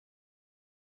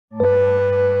Sorry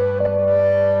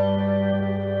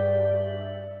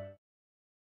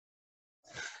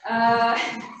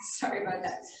about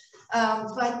that.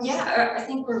 But yeah, I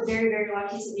think we're very, very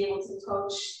lucky to be able to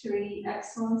coach 3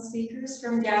 excellent speakers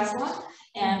from GASLA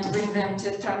and bring them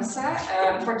to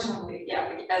Tromsø. Unfortunately,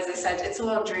 yeah, as I said, it's a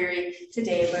little dreary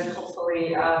today, but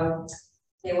hopefully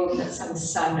they will get some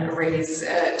sun rays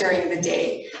during the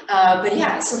day. But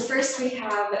yeah, so first we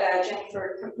have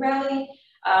Jennifer Cabrelli.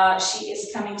 She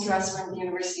is coming to us from the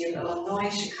University of Illinois,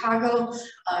 Chicago.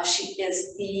 She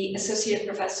is the Associate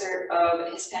Professor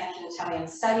of Hispanic and Italian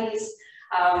Studies.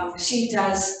 She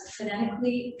does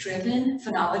phonetically driven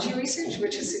phonology research,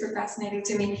 which is super fascinating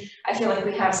to me. I feel like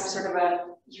we have some sort of a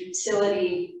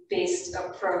utility-based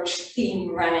approach theme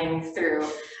running through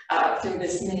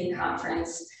this mini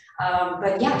conference.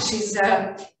 But yeah, she's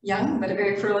young, but a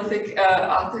very prolific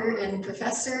author and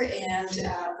professor, and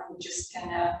I'm just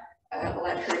gonna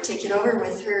let her take it over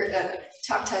with her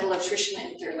talk title, Attrition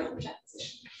in Third Language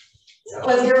Acquisition. So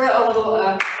let's give her a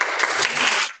little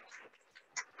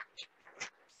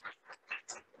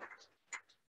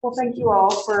Well, thank you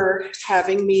all for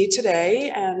having me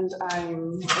today, and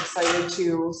I'm excited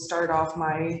to start off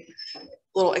my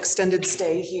little extended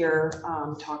stay here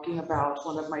talking about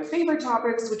one of my favorite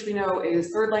topics, which we know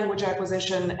is third language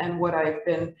acquisition, and what I've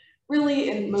been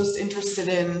really most interested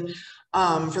in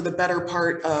for the better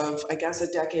part of, I guess,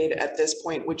 a decade at this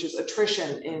point, which is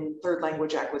attrition in third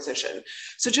language acquisition.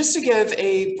 So just to give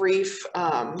a brief,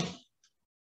 I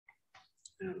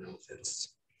don't know if this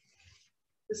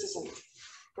isn't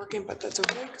working, but that's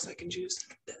okay because I can choose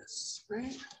this,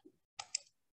 right?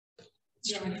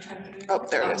 Oh,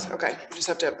 there it is. Okay, you just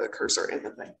have to have the cursor in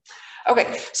the thing.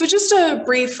 Okay, so just a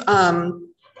brief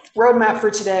roadmap for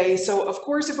today. So of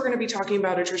course, if we're going to be talking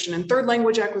about attrition in third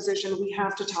language acquisition, we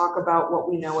have to talk about what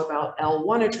we know about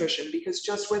L1 attrition, because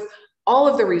just with all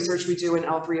of the research we do in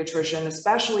L3 attrition,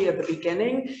 especially at the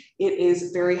beginning, it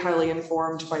is very highly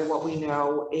informed by what we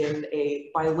know in a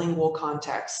bilingual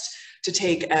context to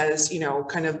take as, you know,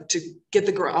 kind of to get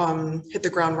the hit the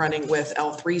ground running with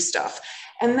L3 stuff.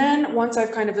 And then once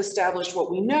I've kind of established what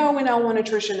we know in L1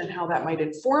 attrition and how that might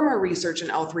inform our research in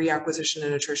L3 acquisition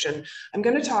and attrition, I'm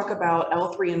going to talk about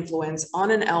L3 influence on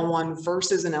an L1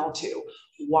 versus an L2.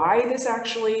 Why this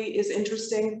actually is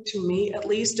interesting to me, at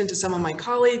least, and to some of my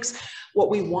colleagues, what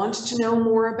we want to know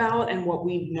more about and what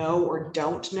we know or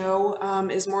don't know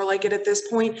is more like it at this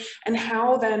point, and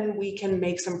how then we can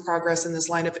make some progress in this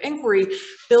line of inquiry,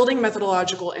 building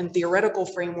methodological and theoretical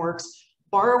frameworks,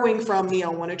 borrowing from the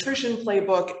L1 attrition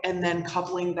playbook, and then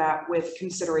coupling that with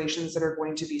considerations that are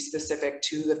going to be specific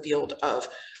to the field of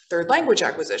third language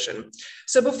acquisition.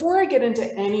 So before I get into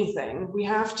anything, we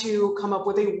have to come up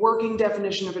with a working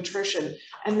definition of attrition.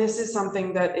 And this is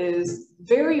something that is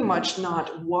very much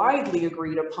not widely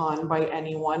agreed upon by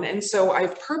anyone. And so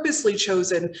I've purposely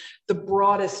chosen the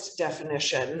broadest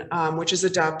definition, which is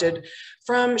adopted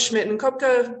from Schmidt and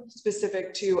Kopka,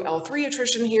 specific to L3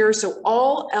 attrition here. So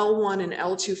all L1 and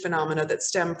L2 phenomena that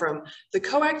stem from the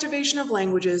coactivation of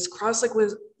languages,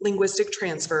 cross-linguistic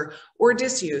transfer, or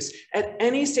disuse at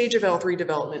any stage of L3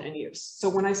 development and use. So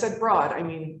when I said broad, I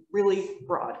mean really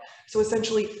broad. So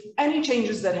essentially any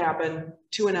changes that happen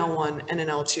to an L1 and an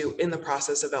L2 in the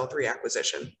process of L3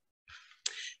 acquisition.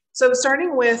 So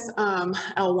starting with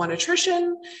L1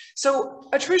 attrition. So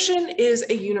attrition is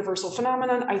a universal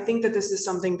phenomenon. I think that this is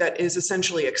something that is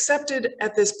essentially accepted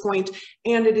at this point,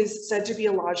 and it is said to be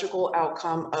a logical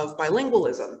outcome of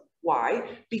bilingualism.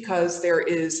 Why? Because there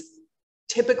is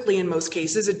typically, in most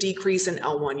cases, a decrease in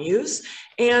L1 use,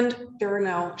 and there are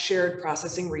now shared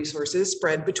processing resources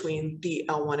spread between the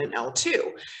L1 and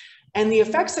L2. And the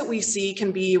effects that we see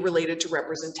can be related to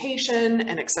representation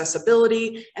and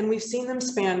accessibility, and we've seen them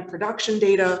span production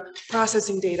data,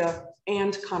 processing data,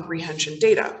 and comprehension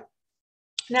data.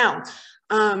 Now,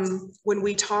 when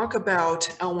we talk about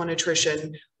L1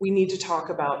 attrition, we need to talk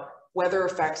about whether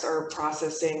effects are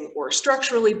processing or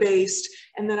structurally based,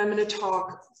 and then I'm going to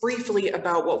talk briefly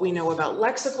about what we know about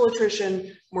lexical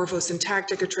attrition,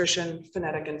 morphosyntactic attrition,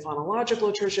 phonetic and phonological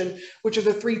attrition, which are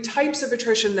the 3 types of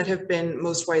attrition that have been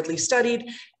most widely studied,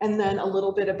 and then a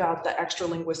little bit about the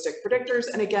extralinguistic predictors.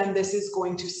 And again, this is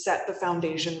going to set the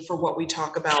foundation for what we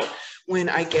talk about when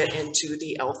I get into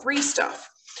the L3 stuff.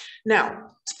 Now,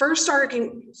 first start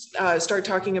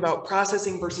talking about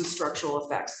processing versus structural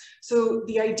effects. So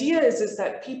the idea is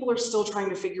that people are still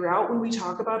trying to figure out, when we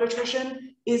talk about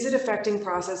attrition, is it affecting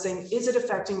processing? Is it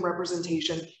affecting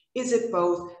representation? Is it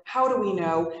both? How do we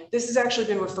know? This has actually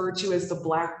been referred to as the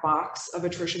black box of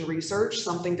attrition research,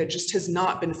 something that just has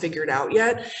not been figured out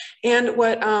yet. And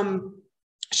what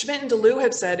Schmidt and DeLue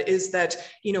have said is that,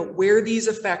 you know, where these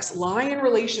effects lie in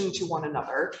relation to one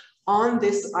another on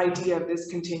this idea of this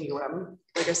continuum,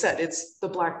 like I said, it's the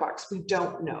black box, we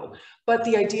don't know. But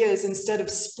the idea is, instead of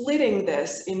splitting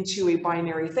this into a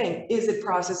binary thing, is it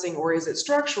processing or is it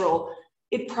structural?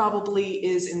 It probably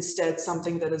is instead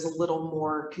something that is a little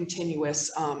more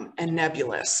continuous and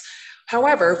nebulous.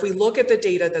 However, if we look at the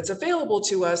data that's available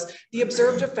to us, the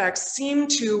observed effects seem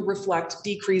to reflect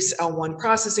decreased L1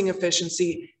 processing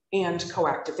efficiency and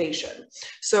coactivation.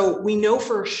 So we know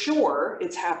for sure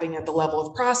it's happening at the level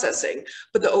of processing,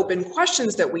 but the open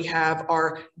questions that we have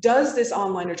are, does this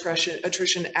online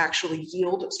attrition actually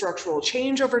yield structural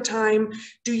change over time?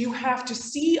 Do you have to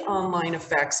see online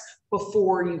effects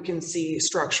before you can see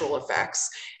structural effects?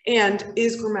 And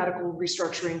is grammatical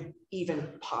restructuring even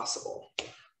possible?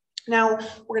 Now,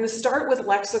 we're going to start with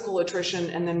lexical attrition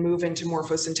and then move into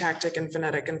morphosyntactic and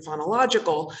phonetic and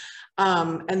phonological.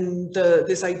 And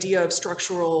this idea of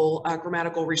structural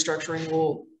grammatical restructuring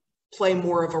will play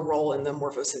more of a role in the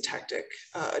morphosyntactic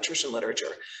attrition literature.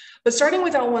 But starting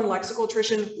with L1 lexical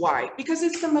attrition, why? Because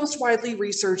it's the most widely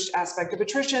researched aspect of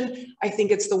attrition. I think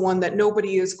it's the one that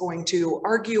nobody is going to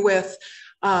argue with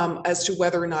as to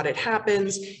whether or not it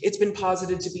happens. It's been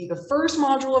posited to be the first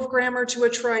module of grammar to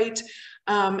attrite.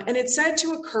 And it's said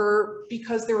to occur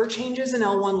because there are changes in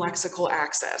L1 lexical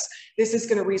access. This is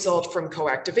going to result from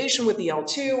coactivation with the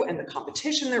L2 and the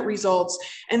competition that results,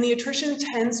 and the attrition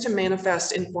tends to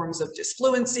manifest in forms of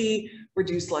disfluency,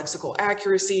 reduced lexical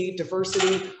accuracy,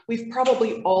 diversity. We've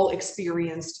probably all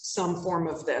experienced some form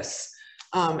of this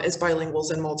as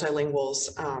bilinguals and multilinguals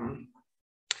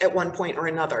at one point or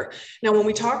another. Now, when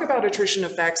we talk about attrition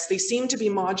effects, they seem to be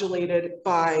modulated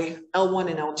by L1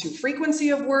 and L2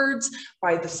 frequency of words,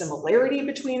 by the similarity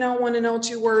between L1 and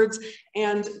L2 words,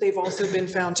 and they've also been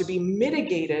found to be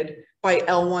mitigated by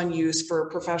L1 use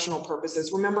for professional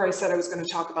purposes. Remember, I said I was going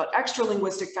to talk about extra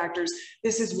linguistic factors.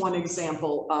 This is one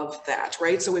example of that,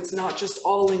 right? So it's not just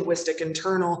all linguistic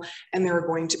internal, and there are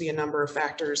going to be a number of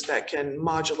factors that can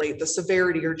modulate the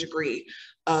severity or degree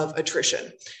of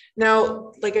attrition.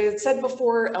 Now, like I had said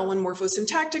before, L1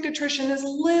 morphosyntactic attrition is a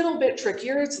little bit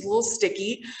trickier. It's a little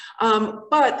sticky,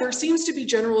 but there seems to be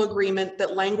general agreement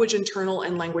that language internal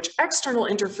and language external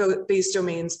interface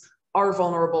domains are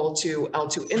vulnerable to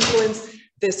L2 influence.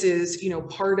 This is,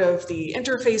 part of the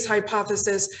interface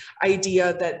hypothesis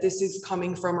idea that this is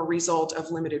coming from a result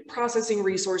of limited processing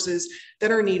resources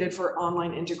that are needed for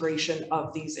online integration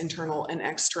of these internal and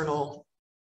external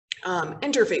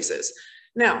interfaces.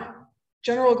 Now,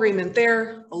 general agreement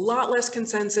there, a lot less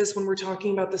consensus when we're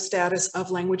talking about the status of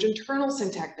language internal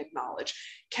syntactic knowledge.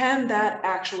 Can that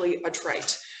actually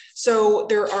attrite? So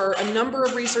there are a number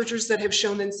of researchers that have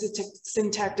shown that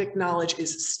syntactic knowledge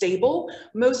is stable.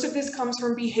 Most of this comes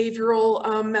from behavioral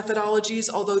methodologies,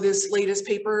 although this latest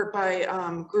paper by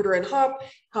Gruder and Hupp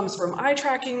comes from eye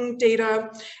tracking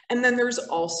data. And then there's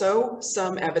also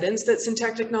some evidence that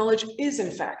syntactic knowledge is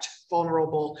in fact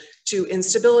vulnerable to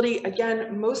instability.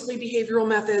 Again, mostly behavioral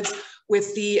methods,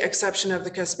 with the exception of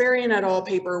the Kasparian et al.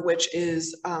 Paper, which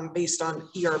is based on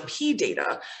ERP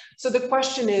data. So the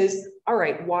question is, all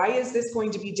right, why is this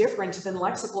going to be different than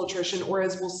lexical attrition, or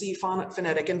as we'll see,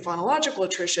 phonetic and phonological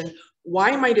attrition?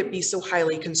 Why might it be so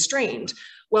highly constrained?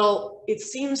 Well, it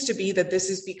seems to be that this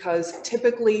is because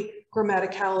typically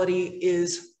grammaticality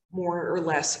is more or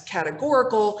less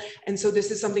categorical. And so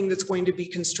this is something that's going to be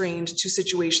constrained to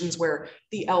situations where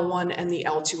the L1 and the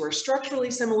L2 are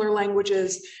structurally similar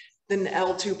languages. The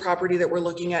L2 property that we're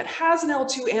looking at has an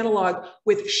L2 analog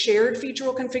with shared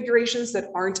featural configurations that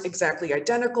aren't exactly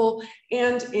identical,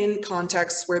 and in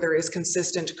contexts where there is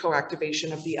consistent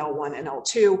coactivation of the L1 and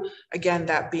L2, again,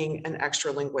 that being an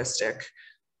extra linguistic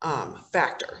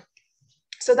factor.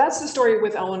 So that's the story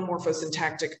with L1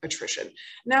 morphosyntactic attrition.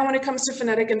 Now, when it comes to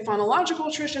phonetic and phonological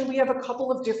attrition, we have a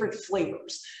couple of different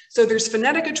flavors. So there's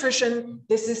phonetic attrition.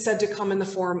 This is said to come in the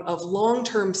form of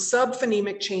long-term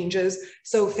subphonemic changes.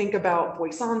 So think about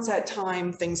voice onset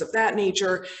time, things of that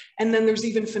nature. And then there's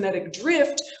even phonetic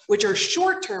drift, which are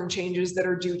short-term changes that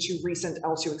are due to recent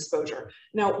L2 exposure.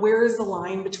 Now, where is the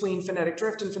line between phonetic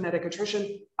drift and phonetic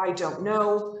attrition? I don't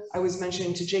know. I was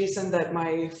mentioning to Jason that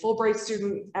my Fulbright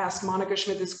student asked Monica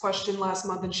Schmidt this question last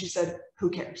month, and she said, who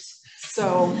cares?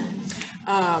 So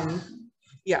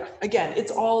yeah, again,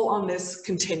 it's all on this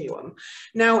continuum.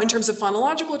 Now, in terms of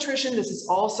phonological attrition, this is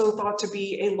also thought to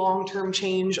be a long-term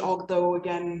change, although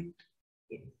again,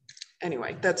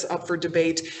 anyway, that's up for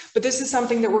debate. But this is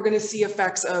something that we're going to see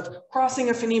effects of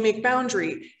crossing a phonemic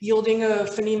boundary, yielding a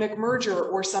phonemic merger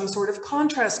or some sort of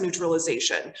contrast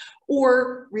neutralization,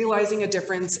 or realizing a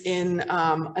difference in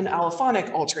an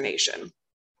allophonic alternation.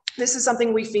 This is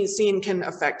something we've seen can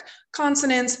affect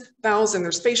consonants, vowels and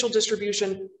their spatial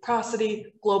distribution,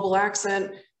 prosody, global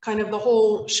accent, kind of the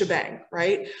whole shebang,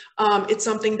 right? It's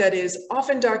something that is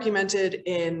often documented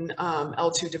in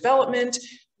L2 development,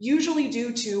 usually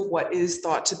due to what is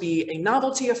thought to be a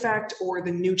novelty effect or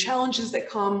the new challenges that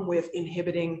come with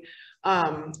inhibiting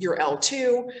your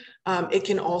L2. It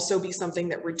can also be something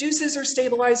that reduces or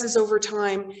stabilizes over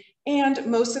time. And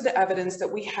most of the evidence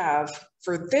that we have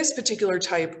for this particular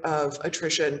type of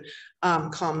attrition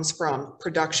comes from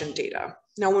production data.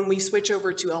 Now, when we switch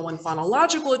over to L1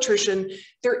 phonological attrition,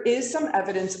 there is some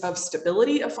evidence of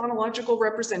stability of phonological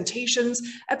representations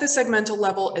at the segmental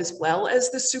level as well as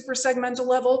the suprasegmental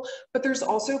level, but there's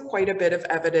also quite a bit of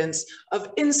evidence of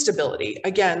instability.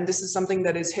 Again, this is something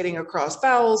that is hitting across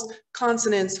vowels,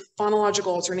 consonants, phonological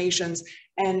alternations,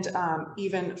 and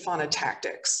even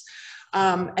phonotactics.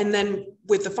 And then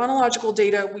with the phonological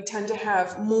data, we tend to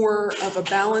have more of a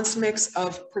balanced mix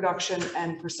of production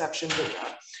and perception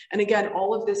data. And again,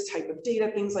 all of this type of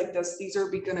data, things like this, these are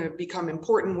going to become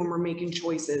important when we're making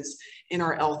choices in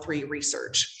our L3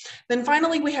 research. Then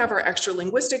finally, we have our extra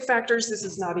linguistic factors. This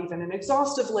is not even an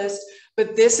exhaustive list,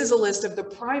 but this is a list of the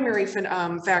primary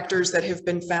factors that have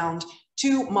been found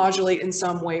to modulate in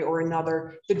some way or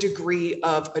another the degree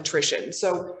of attrition.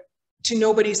 So to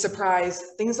nobody's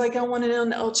surprise, things like L1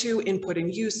 and L2, input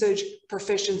and usage,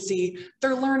 proficiency,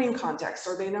 their learning context,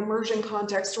 are they in an immersion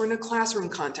context or in a classroom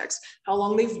context, how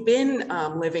long they've been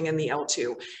living in the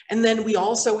L2. And then we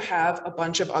also have a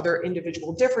bunch of other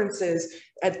individual differences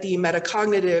at the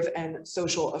metacognitive and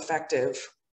social affective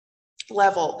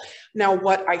level. Now,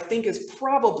 what I think is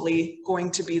probably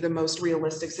going to be the most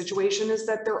realistic situation is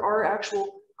that there are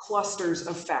actual clusters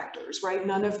of factors, right?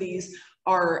 None of these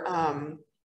are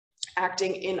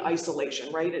acting in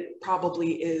isolation, right? It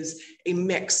probably is a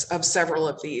mix of several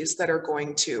of these that are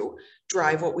going to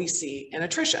drive what we see in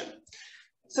attrition.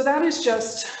 So that is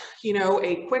just, you know,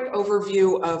 a quick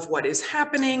overview of what is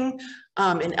happening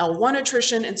in L1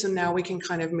 attrition. And so now we can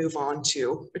kind of move on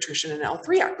to attrition in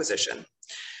L3 acquisition.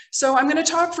 So I'm going to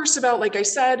talk first about, like I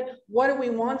said, what do we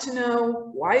want to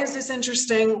know? Why is this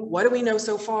interesting? What do we know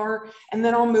so far? And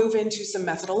then I'll move into some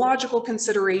methodological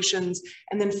considerations.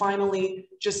 And then finally,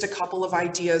 just a couple of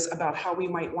ideas about how we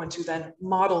might want to then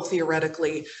model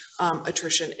theoretically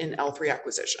attrition in L3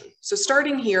 acquisition. So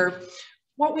starting here,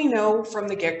 what we know from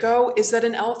the get-go is that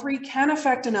an L3 can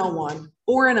affect an L1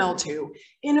 or an L2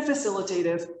 in a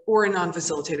facilitative or a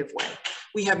non-facilitative way.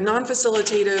 We have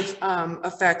non-facilitative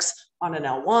effects on an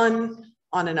L1,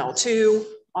 on an L2,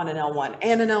 on an L1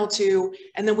 and an L2.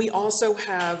 And then we also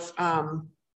have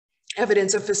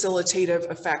evidence of facilitative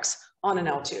effects on an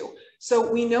L2.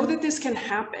 So we know that this can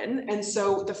happen. And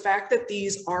so the fact that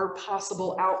these are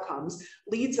possible outcomes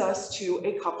leads us to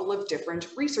a couple of different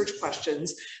research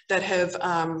questions that have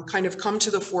kind of come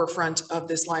to the forefront of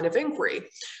this line of inquiry.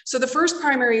 So the first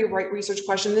primary research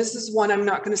question, this is one I'm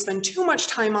not going to spend too much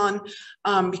time on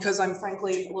because I'm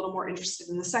frankly a little more interested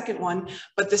in the second one,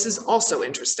 but this is also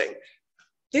interesting.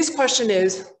 This question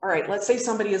is, all right, let's say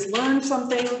somebody has learned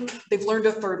something, they've learned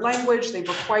a third language, they've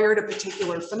acquired a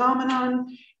particular phenomenon,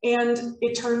 and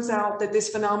it turns out that this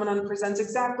phenomenon presents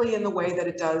exactly in the way that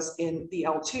it does in the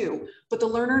L2, but the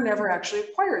learner never actually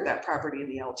acquired that property in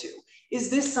the L2. Is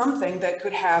this something that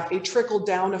could have a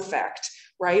trickle-down effect,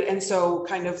 right? And so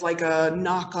kind of like a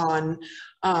knock-on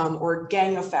or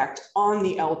gang effect on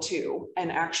the L2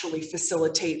 and actually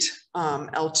facilitate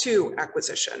L2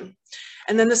 acquisition.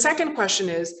 And then the second question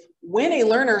is, when a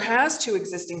learner has two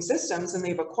existing systems and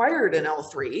they've acquired an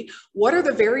L3, what are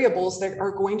the variables that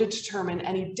are going to determine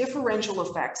any differential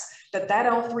effects that that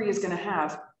L3 is going to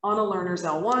have on a learner's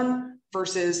L1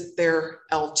 versus their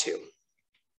L2?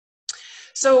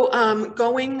 So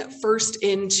going first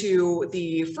into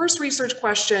the first research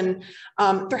question,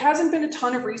 there hasn't been a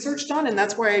ton of research done, and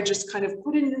that's why I just kind of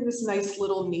put it in this nice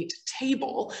little neat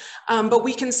table. But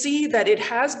we can see that it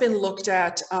has been looked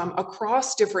at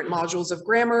across different modules of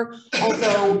grammar,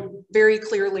 although very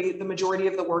clearly the majority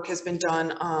of the work has been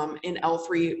done in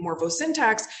L3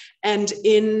 morphosyntax. And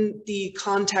in the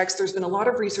context, there's been a lot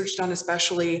of research done,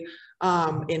 especially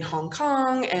in Hong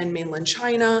Kong and mainland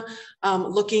China,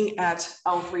 looking at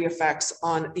L3 effects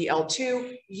on the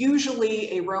L2,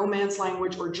 usually a Romance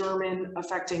language or German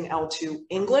affecting L2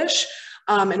 English.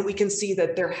 And we can see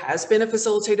that there has been a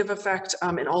facilitative effect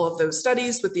in all of those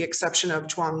studies, with the exception of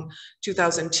Chuang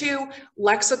 2002.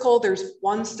 Lexical, there's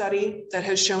one study that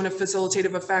has shown a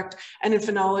facilitative effect. And in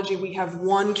phonology, we have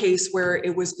one case where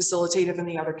it was facilitative and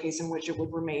the other case in which it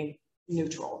would remain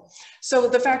neutral. So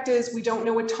the fact is we don't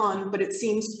know a ton, but it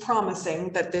seems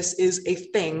promising that this is a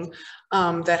thing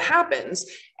that happens.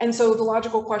 And so the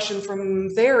logical question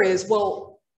from there is,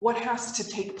 well, what has to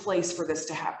take place for this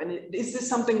to happen? Is this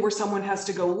something where someone has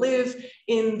to go live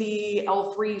in the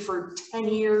L3 for 10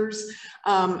 years?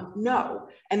 No.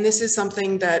 And this is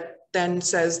something that then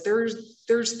says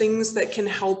there's things that can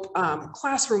help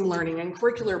classroom learning and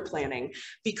curricular planning,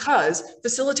 because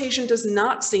facilitation does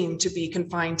not seem to be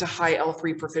confined to high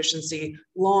L3 proficiency,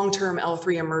 long-term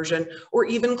L3 immersion, or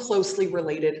even closely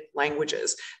related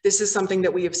languages. This is something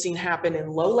that we have seen happen in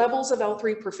low levels of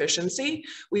L3 proficiency.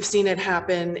 We've seen it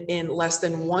happen in less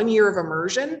than 1 year of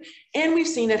immersion, and we've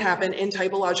seen it happen in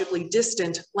typologically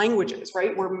distant languages,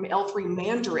 right? Where L3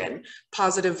 Mandarin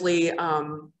positively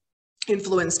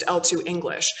influenced L2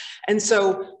 English. And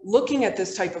so looking at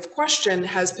this type of question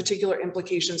has particular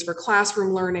implications for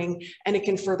classroom learning, and it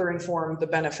can further inform the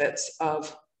benefits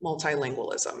of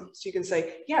multilingualism. So you can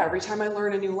say, yeah, every time I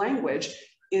learn a new language,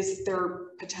 is there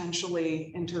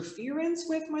potentially interference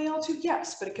with my L2?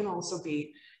 Yes, but it can also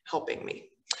be helping me.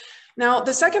 Now,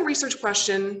 the second research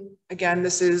question, again,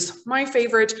 this is my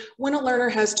favorite. When a learner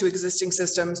has two existing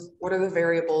systems, what are the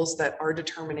variables that are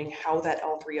determining how that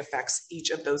L3 affects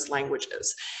each of those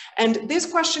languages? And this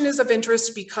question is of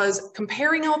interest because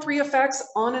comparing L3 effects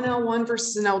on an L1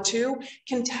 versus an L2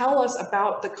 can tell us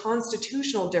about the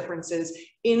constitutional differences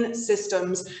in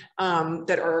systems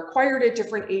that are acquired at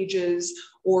different ages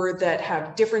or that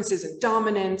have differences in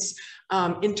dominance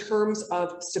in terms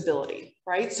of stability,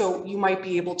 right? So you might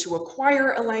be able to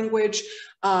acquire a language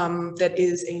that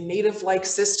is a native-like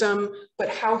system, but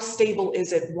how stable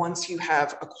is it once you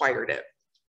have acquired it?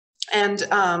 And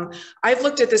I've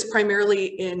looked at this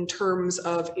primarily in terms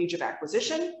of age of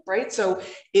acquisition, right? So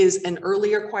is an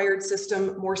early acquired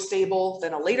system more stable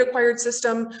than a late acquired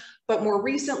system? But more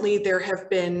recently, there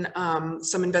have been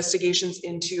some investigations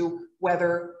into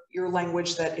whether your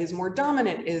language that is more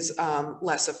dominant is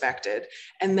less affected.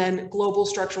 And then global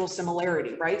structural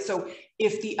similarity, right? So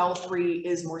if the L3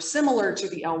 is more similar to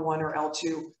the L1 or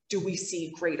L2, do we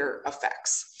see greater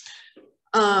effects?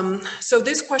 So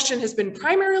this question has been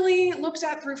primarily looked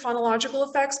at through phonological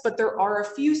effects, but there are a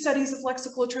few studies of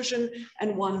lexical attrition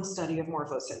and one study of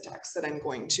morphosyntax that I'm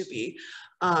going to be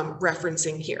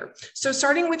referencing here. So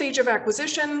starting with age of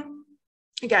acquisition,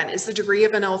 again, is the degree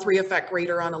of an L3 effect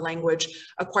greater on a language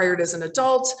acquired as an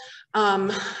adult?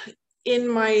 In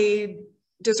my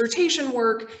dissertation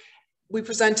work, we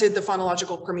presented the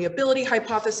phonological permeability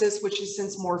hypothesis, which has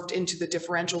since morphed into the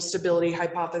differential stability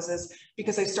hypothesis,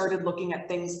 because I started looking at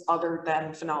things other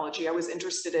than phonology. I was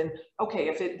interested in, okay,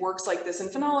 if it works like this in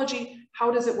phonology, how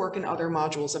does it work in other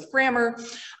modules of grammar?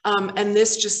 And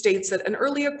this just states that an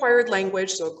early acquired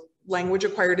language, so language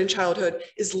acquired in childhood,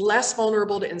 is less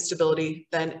vulnerable to instability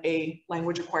than a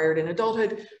language acquired in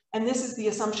adulthood. And this is the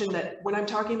assumption that when I'm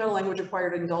talking about a language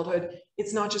acquired in adulthood,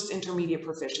 it's not just intermediate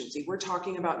proficiency. We're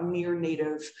talking about near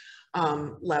native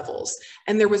levels.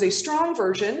 And there was a strong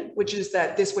version, which is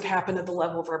that this would happen at the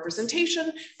level of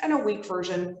representation, and a weak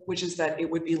version, which is that it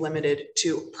would be limited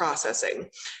to processing.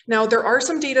 Now, there are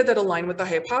some data that align with the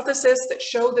hypothesis that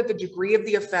show that the degree of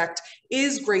the effect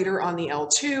is greater on the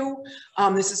L2.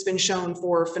 This has been shown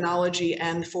for phonology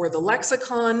and for the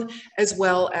lexicon, as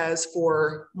well as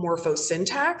for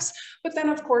morphosyntax. But then,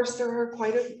 of course, there are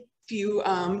quite a few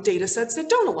data sets that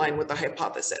don't align with the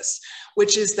hypothesis,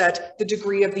 which is that the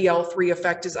degree of the L3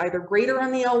 effect is either greater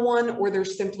on the L1 or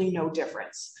there's simply no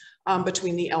difference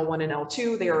between the L1 and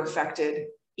L2. They are affected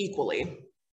equally.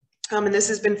 And this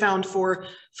has been found for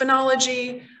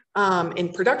phonology in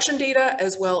production data,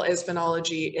 as well as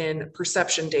phonology in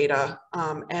perception data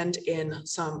and in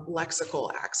some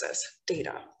lexical access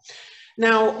data.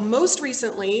 Now, most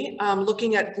recently,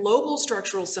 looking at global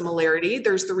structural similarity,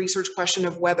 there's the research question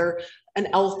of whether an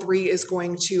L3 is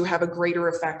going to have a greater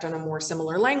effect on a more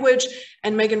similar language.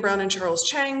 And Megan Brown and Charles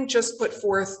Chang just put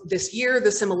forth this year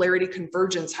the similarity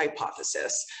convergence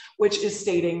hypothesis, which is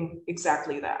stating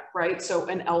exactly that, right? So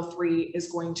an L3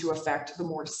 is going to affect the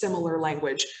more similar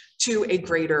language to a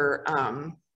greater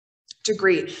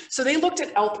degree. So they looked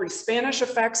at L3 Spanish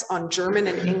effects on German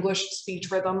and English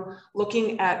speech rhythm,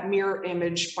 looking at mirror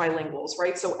image bilinguals,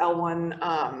 right? So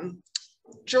L1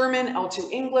 German,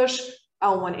 L2 English,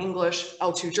 L1 English,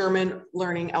 L2 German,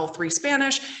 learning L3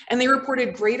 Spanish, and they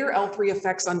reported greater L3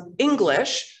 effects on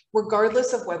English,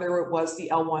 regardless of whether it was the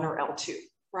L1 or L2.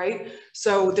 Right?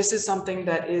 So this is something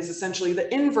that is essentially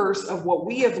the inverse of what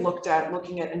we have looked at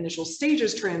looking at initial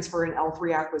stages transfer in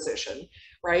L3 acquisition,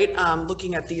 right?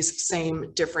 Looking at these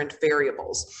same different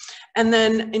variables. And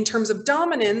then in terms of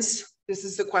dominance, This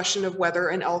is the question of whether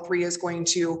an L3 is going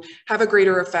to have a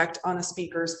greater effect on a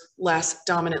speaker's less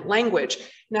dominant language.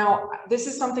 Now, this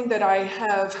is something that I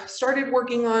have started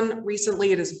working on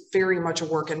recently. It is very much a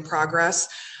work in progress.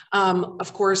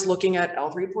 Of course, looking at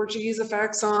L3 Portuguese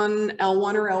effects on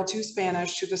L1 or L2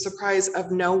 Spanish, to the surprise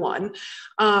of no one.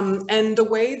 And the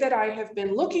way that I have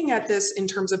been looking at this in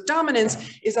terms of dominance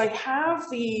is I have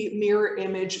the mirror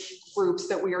image groups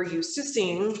that we are used to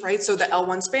seeing, right? So the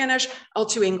L1 Spanish,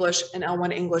 L2 English, and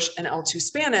L1 English, and L2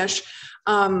 Spanish.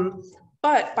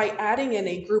 But by adding in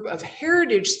a group of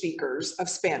heritage speakers of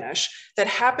Spanish that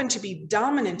happen to be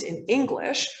dominant in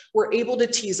English, we're able to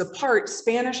tease apart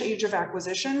Spanish age of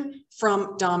acquisition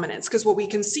from dominance. Because what we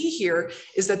can see here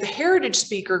is that the heritage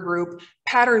speaker group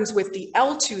patterns with the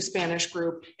L2 Spanish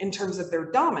group in terms of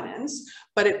their dominance,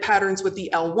 but it patterns with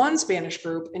the L1 Spanish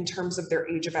group in terms of their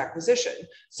age of acquisition.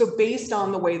 So based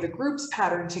on the way the groups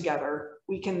pattern together,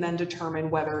 we can then determine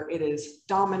whether it is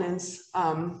dominance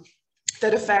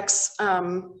that affects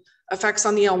on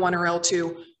the L1 or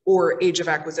L2 or age of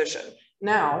acquisition.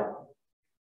 Now,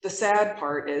 the sad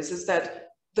part is that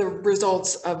the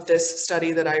results of this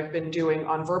study that I've been doing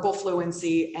on verbal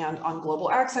fluency and on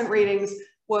global accent ratings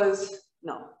was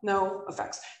no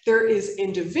effects. There is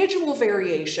individual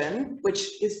variation,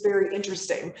 which is very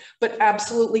interesting, but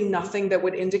absolutely nothing that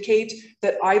would indicate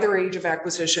that either age of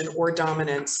acquisition or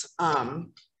dominance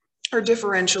are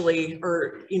differentially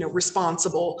or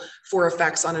responsible for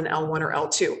effects on an L1 or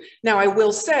L2. Now, I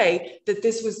will say that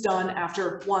this was done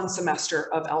after 1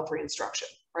 semester of L3 instruction,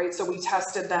 right? So we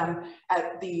tested them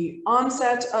at the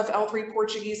onset of L3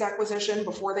 Portuguese acquisition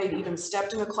before they'd even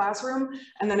stepped in a classroom,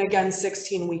 and then again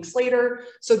 16 weeks later.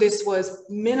 So this was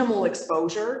minimal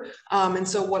exposure. And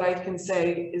so what I can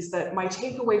say is that my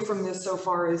takeaway from this so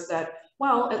far is that,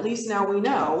 well, at least now we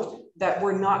know that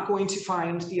we're not going to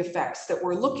find the effects that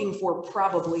we're looking for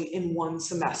probably in 1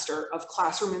 semester of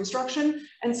classroom instruction.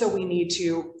 And so we need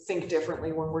to think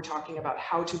differently when we're talking about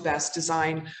how to best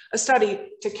design a study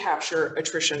to capture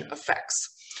attrition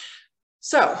effects.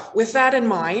 So with that in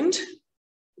mind,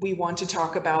 we want to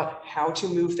talk about how to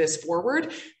move this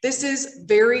forward. This is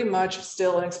very much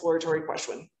still an exploratory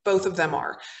question. Both of them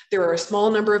are. There are a small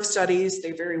number of studies,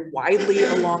 they vary widely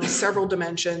along several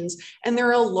dimensions, and there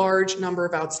are a large number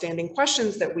of outstanding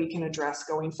questions that we can address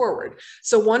going forward.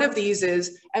 So one of these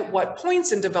is, at what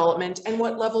points in development and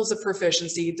what levels of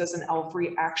proficiency does an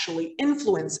L3 actually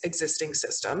influence existing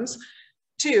systems?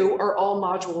 2, are all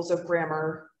modules of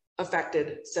grammar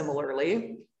affected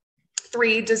similarly?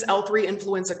 3, does L3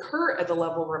 influence occur at the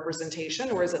level of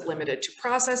representation, or is it limited to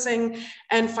processing?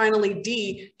 And finally,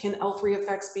 D, can L3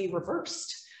 effects be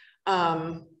reversed?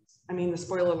 I mean, the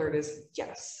spoiler alert is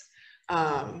yes,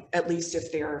 at least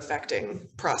if they are affecting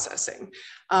processing.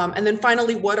 And then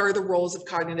finally, what are the roles of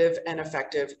cognitive and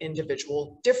affective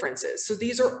individual differences? So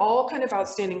these are all kind of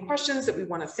outstanding questions that we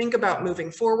want to think about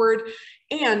moving forward.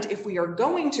 And if we are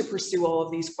going to pursue all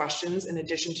of these questions, in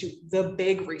addition to the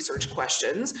big research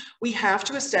questions, we have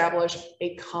to establish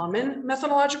a common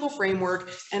methodological framework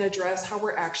and address how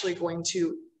we're actually going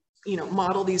to,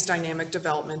 model these dynamic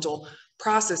developmental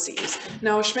processes.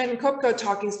 Now, Schmidt and Kopka,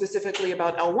 talking specifically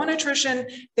about L1 attrition,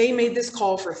 they made this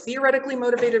call for theoretically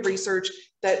motivated research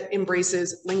that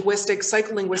embraces linguistic,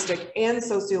 psycholinguistic, and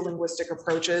sociolinguistic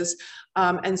approaches.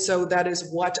 And so that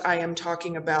is what I am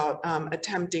talking about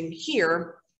attempting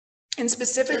here. And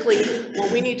specifically,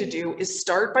 what we need to do is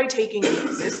start by taking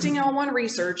existing L1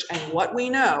 research and what we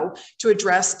know to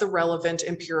address the relevant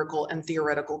empirical and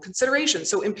theoretical considerations.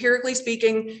 So empirically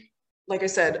speaking, like I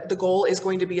said, the goal is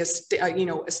going to be,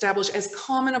 establish as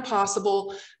common a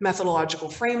possible methodological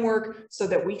framework so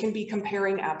that we can be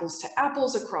comparing apples to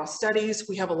apples across studies.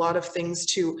 We have a lot of things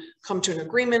to come to an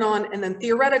agreement on. And then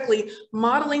theoretically,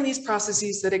 modeling these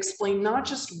processes that explain not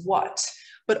just what,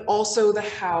 but also the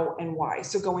how and why.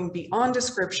 So going beyond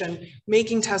description,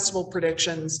 making testable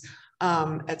predictions,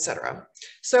 etc.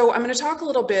 So I'm going to talk a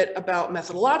little bit about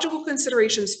methodological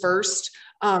considerations first.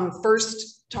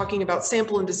 Talking about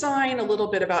sample and design, a little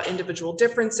bit about individual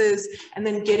differences, and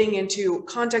then getting into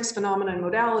context, phenomena, and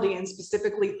modality, and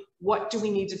specifically, what do we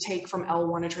need to take from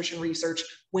L1 attrition research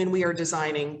when we are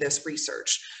designing this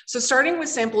research? So starting with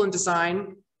sample and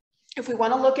design, if we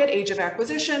want to look at age of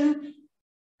acquisition,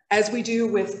 as we do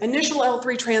with initial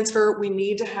L3 transfer, we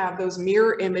need to have those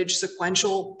mirror image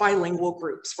sequential bilingual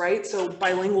groups, right? So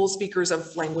bilingual speakers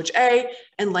of language A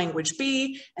and language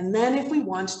B. And then if we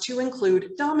want to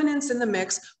include dominance in the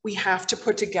mix, we have to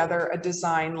put together a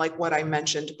design like what I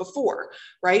mentioned before,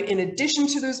 right? In addition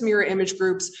to those mirror image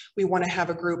groups, we want to have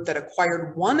a group that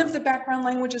acquired one of the background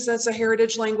languages as a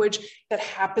heritage language that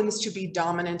happens to be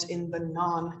dominant in the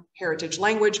non-heritage heritage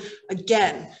language,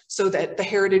 again, so that the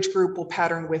heritage group will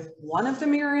pattern with one of the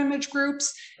mirror image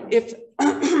groups if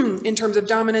in terms of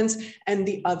dominance, and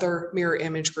the other mirror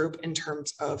image group in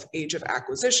terms of age of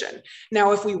acquisition.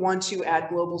 Now, if we want to add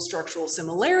global structural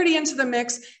similarity into the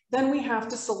mix, then we have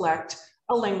to select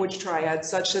a language triad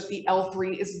such that the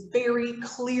L3 is very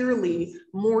clearly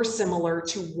more similar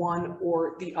to one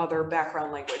or the other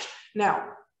background language. Now,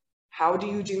 how do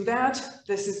you do that?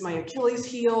 This is my Achilles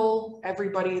heel.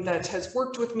 Everybody that has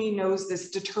worked with me knows this.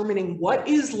 Determining what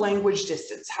is language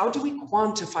distance. How do we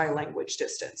quantify language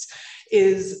distance?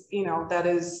 Is, that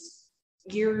is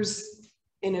years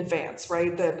in advance,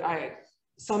 right? That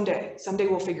someday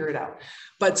we'll figure it out.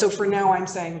 But so for now, I'm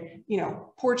saying,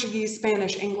 Portuguese,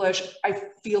 Spanish, English, I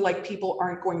feel like people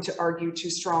aren't going to argue too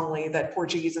strongly that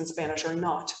Portuguese and Spanish are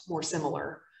not more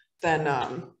similar than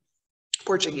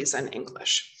Portuguese and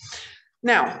English.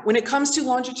 Now, when it comes to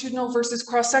longitudinal versus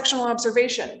cross-sectional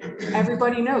observation,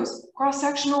 everybody knows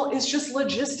cross-sectional is just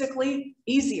logistically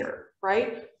easier,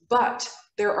 right? But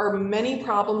there are many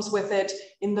problems with it.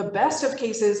 In the best of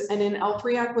cases, and in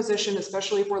L3 acquisition,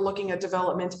 especially if we're looking at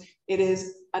development, it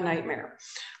is a nightmare.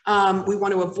 We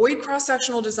want to avoid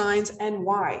cross-sectional designs, and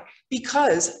why?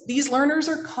 Because these learners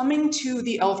are coming to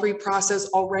the L3 process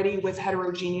already with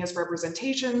heterogeneous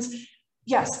representations.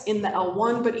 Yes, in the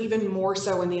L1, but even more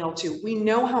so in the L2. We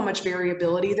know how much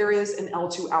variability there is in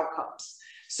L2 outcomes.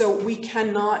 So we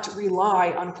cannot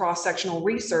rely on cross-sectional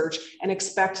research and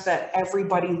expect that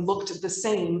everybody looked the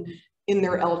same in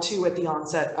their L2 at the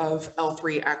onset of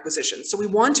L3 acquisition. So we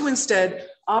want to instead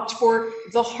opt for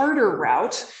the harder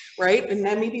route, right? And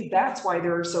then maybe that's why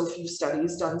there are so few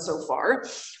studies done so far,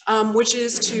 which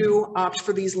is to opt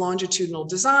for these longitudinal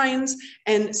designs.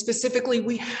 And specifically,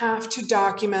 we have to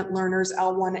document learners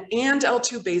L1 and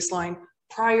L2 baseline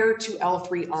prior to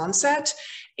L3 onset.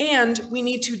 And we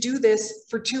need to do this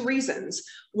for two reasons.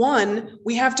 One,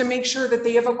 we have to make sure that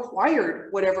they have acquired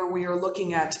whatever we are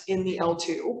looking at in the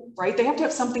L2, right? They have to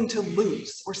have something to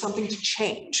lose or something to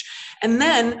change. And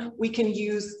then we can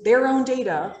use their own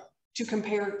data to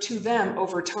compare to them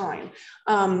over time.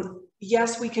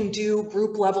 Yes, we can do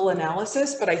group level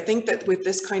analysis, but I think that with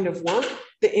this kind of work,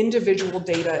 the individual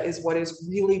data is what is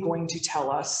really going to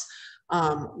tell us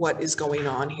what is going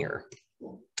on here.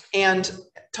 And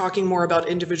talking more about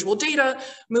individual data,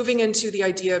 moving into the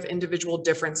idea of individual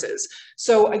differences.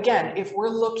 So again, if we're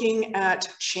looking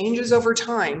at changes over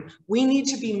time, we need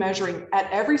to be measuring at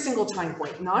every single time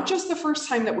point, not just the first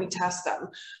time that we test them,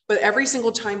 but every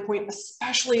single time point,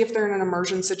 especially if they're in an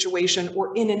immersion situation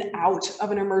or in and out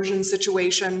of an immersion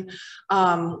situation,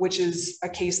 which is a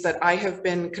case that I have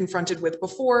been confronted with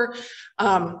before.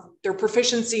 Their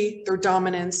proficiency, their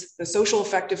dominance, the social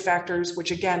affective factors,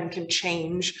 which again can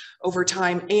change over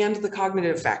time, and the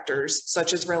cognitive factors,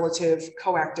 such as relative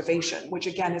co-activation, which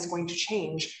again is going to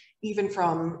change even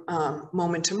from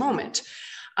moment to moment.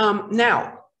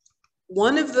 Now,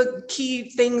 one of the key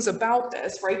things about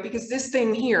this, right, because this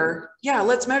thing here, yeah,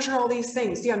 let's measure all these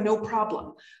things, yeah, no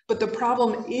problem. But the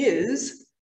problem is,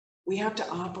 we have to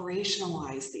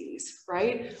operationalize these,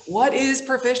 right? What is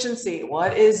proficiency?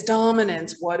 What is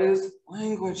dominance? What is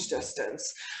language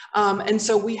distance? And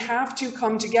so we have to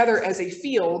come together as a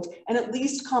field and at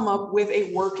least come up with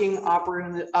a working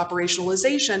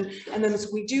operationalization. And then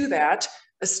as we do that,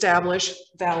 establish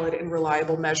valid and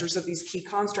reliable measures of these key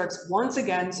constructs once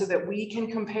again, so that we can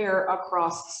compare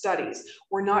across studies.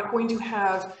 We're not going to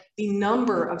have the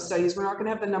number of studies, we're not going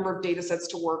to have the number of data sets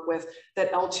to work with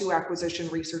that L2 acquisition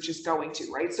research is going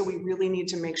to, right? So we really need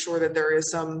to make sure that there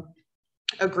is some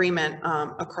agreement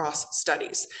across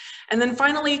studies. And then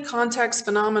finally, context,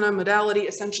 phenomena, modality,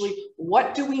 essentially,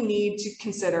 what do we need to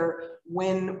consider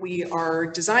when we are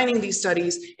designing these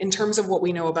studies in terms of what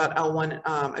we know about L1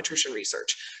 attrition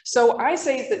research? So I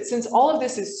say that since all of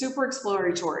this is super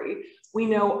exploratory, we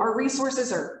know our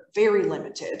resources are very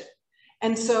limited.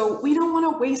 And so we don't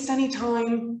want to waste any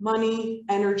time, money,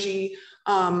 energy,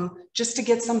 just to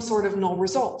get some sort of null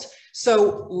result.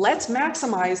 So let's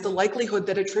maximize the likelihood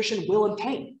that attrition will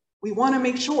obtain. We want to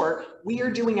make sure we are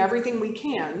doing everything we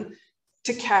can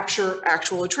to capture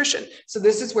actual attrition. So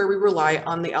this is where we rely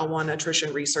on the L1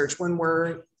 attrition research when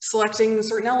we're selecting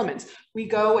certain elements. We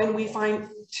go and we find,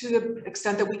 to the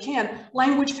extent that we can,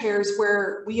 language pairs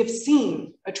where we have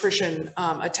seen attrition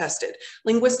attested.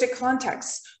 Linguistic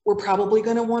contexts, we're probably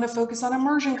going to want to focus on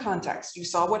immersion context. You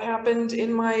saw what happened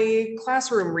in my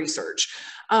classroom research.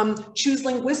 Choose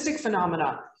linguistic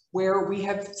phenomena where we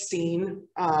have seen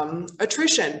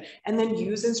attrition, and then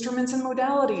use instruments and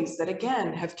modalities that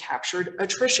again have captured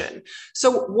attrition.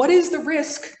 So what is the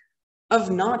risk of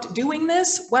not doing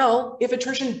this? Well, if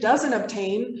attrition doesn't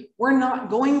obtain, we're not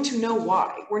going to know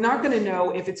why. We're not going to know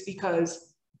if it's because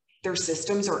their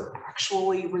systems are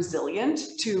actually resilient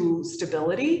to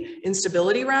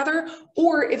instability rather,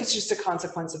 or if it's just a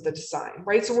consequence of the design,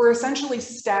 right? So we're essentially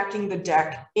stacking the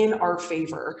deck in our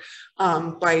favor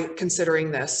by considering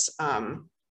this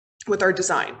with our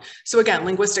design. So again,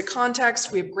 linguistic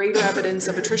context, we have greater evidence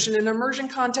of attrition in immersion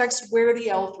context where the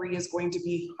L3 is going to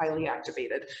be highly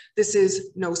activated. This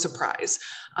is no surprise.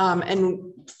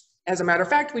 And as a matter of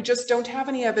fact, we just don't have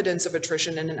any evidence of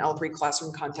attrition in an L3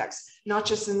 classroom context, not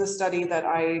just in the study that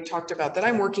I talked about that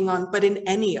I'm working on, but in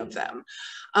any of them.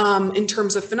 In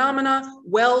terms of phenomena,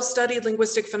 well-studied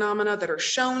linguistic phenomena that are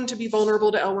shown to be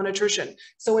vulnerable to L1 attrition.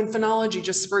 So in phonology,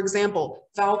 just for example,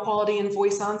 vowel quality and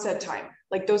voice onset time,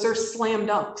 like those are slam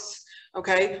dunks,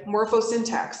 okay?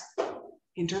 Morphosyntax,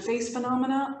 interface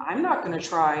phenomena, I'm not going to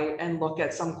try and look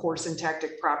at some core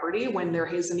syntactic property when there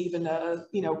isn't even a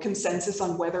consensus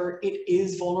on whether it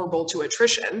is vulnerable to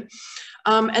attrition.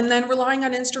 And then relying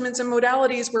on instruments and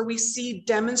modalities where we see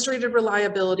demonstrated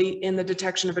reliability in the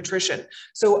detection of attrition.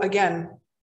 So again,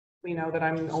 we know that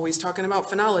I'm always talking about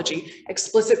phonology,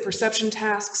 explicit perception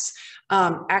tasks,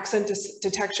 accent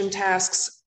detection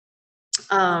tasks.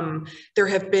 There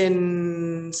have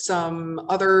been some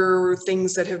other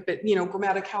things that have been,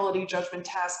 grammaticality judgment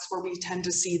tasks where we tend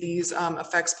to see these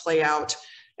effects play out,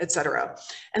 etc.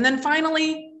 And then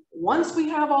finally, once we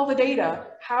have all the data,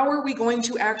 how are we going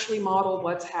to actually model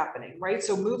what's happening, right?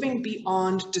 So moving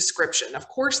beyond description. Of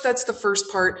course, that's the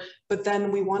first part, but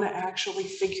then we want to actually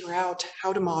figure out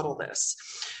how to model this.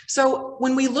 So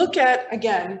when we look at,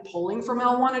 again, pulling from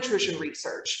L1 attrition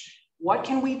research, what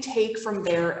can we take from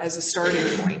there as a starting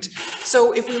point?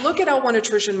 So if we look at L1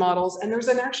 attrition models, and there's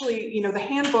the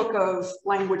handbook of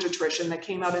language attrition that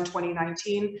came out in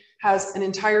 2019 has an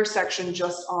entire section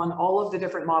just on all of the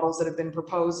different models that have been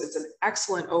proposed. It's an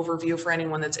excellent overview for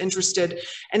anyone that's interested.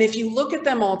 And if you look at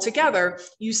them all together,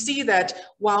 you see that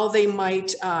while they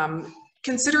might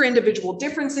consider individual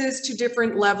differences to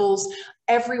different levels,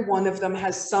 every one of them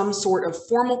has some sort of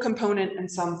formal component and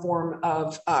some form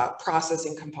of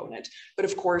processing component. But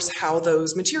of course, how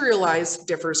those materialize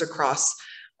differs across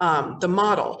the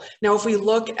model. Now, if we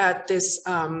look at this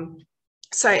quote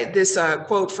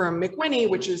from McWhinney,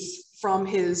 which is from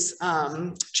his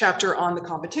chapter on the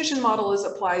competition model as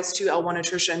applies to L1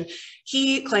 attrition,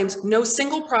 he claims no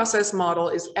single process model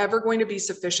is ever going to be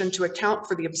sufficient to account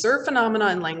for the observed phenomena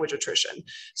in language attrition.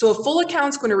 So a full account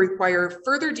is going to require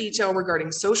further detail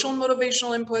regarding social and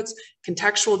motivational inputs,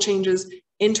 contextual changes,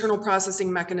 internal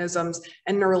processing mechanisms,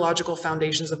 and neurological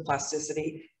foundations of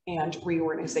plasticity and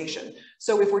reorganization.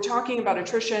 So if we're talking about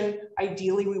attrition,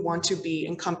 ideally we want to be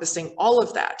encompassing all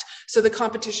of that. So the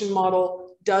competition model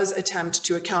does attempt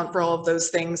to account for all of those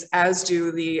things, as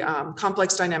do the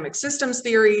complex dynamic systems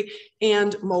theory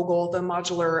and MOGL, the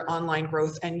modular online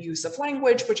growth and use of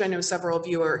language, which I know several of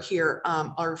you are here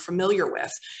are familiar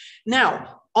with.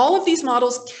 Now, all of these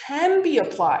models can be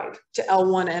applied to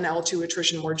L1 and L2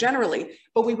 attrition more generally,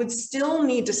 but we would still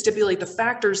need to stipulate the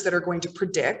factors that are going to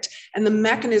predict and the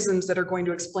mechanisms that are going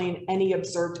to explain any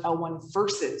observed L1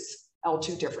 versus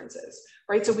L2 differences,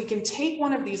 right? So we can take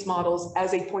one of these models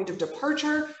as a point of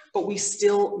departure, but we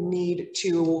still need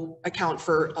to account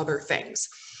for other things.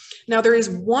 Now, there is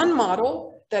one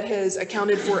model that has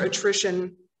accounted for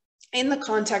attrition in the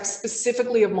context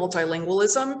specifically of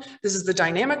multilingualism. This is the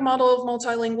dynamic model of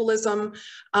multilingualism.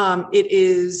 It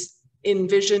is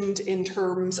envisioned in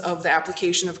terms of the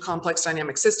application of complex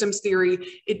dynamic systems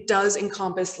theory. It does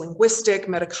encompass linguistic,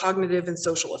 metacognitive, and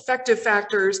social affective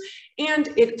factors, and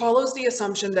it follows the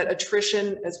assumption that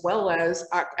attrition as well as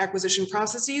acquisition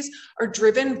processes are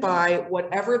driven by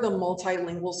whatever the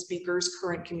multilingual speaker's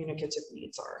current communicative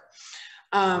needs are.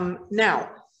 Now,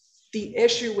 the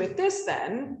issue with this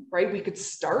then, right, we could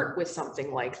start with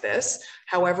something like this.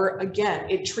 However, again,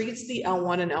 it treats the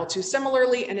L1 and L2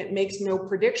 similarly, and it makes no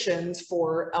predictions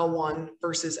for L1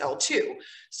 versus L2.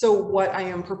 So what I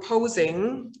am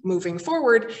proposing moving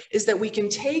forward is that we can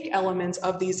take elements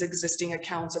of these existing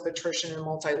accounts of attrition and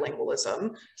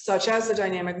multilingualism, such as the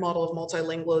dynamic model of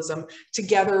multilingualism,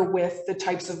 together with the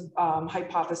types of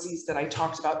hypotheses that I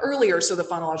talked about earlier. So the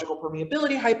phonological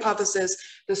permeability hypothesis,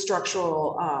 the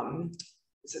structural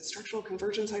is it structural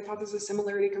convergence hypothesis,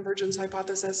 similarity convergence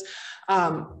hypothesis,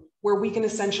 where we can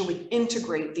essentially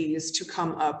integrate these to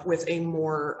come up with a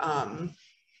more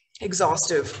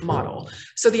exhaustive model.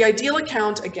 So the ideal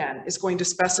account, again, is going to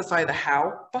specify the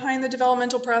how behind the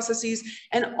developmental processes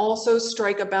and also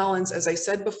strike a balance, as I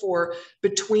said before,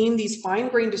 between these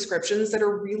fine-grained descriptions that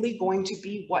are really going to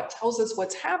be what tells us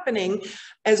what's happening,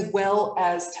 as well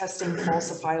as testing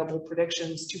falsifiable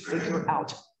predictions to figure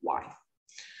out why.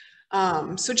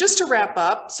 So just to wrap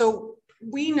up, so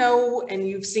we know, and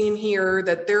you've seen here,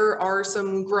 that there are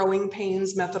some growing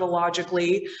pains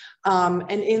methodologically. And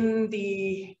in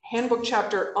the handbook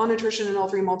chapter on attrition and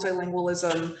L3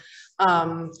 multilingualism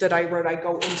that I wrote, I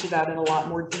go into that in a lot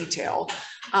more detail.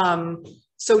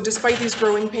 So despite these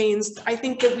growing pains, I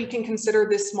think that we can consider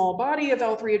this small body of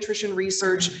L3 attrition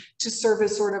research to serve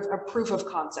as sort of a proof of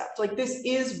concept. Like, this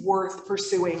is worth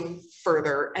pursuing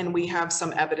further, and we have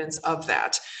some evidence of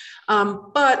that.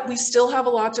 But we still have a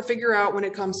lot to figure out when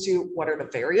it comes to what are the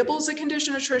variables that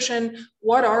condition attrition,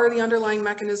 what are the underlying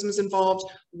mechanisms involved,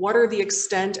 what are the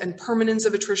extent and permanence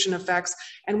of attrition effects,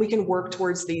 and we can work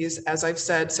towards these, as I've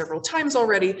said several times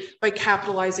already, by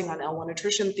capitalizing on L1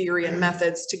 attrition theory and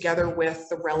methods together with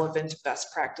the relevant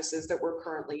best practices that we're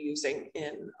currently using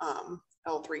in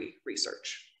L3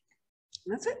 research.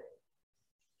 And that's it.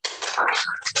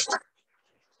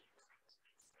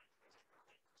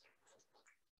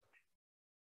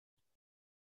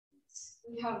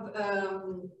 We have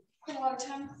quite a lot of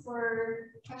time for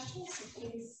questions, so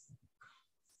please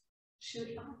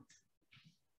shoot on.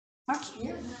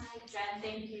 Here. Hi, Jen.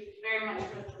 Thank you very much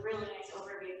for the really nice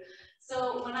overview.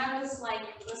 So when I was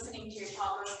listening to your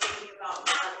talk, I was thinking about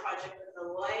our project with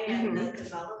Alloy and the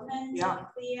development of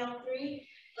the L3.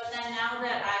 But then now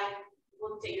that I've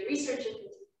looked at your research,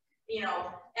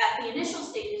 at the initial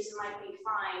stages it might be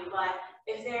fine, but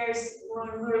if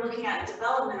when we're looking at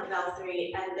development of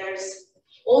L3 and there's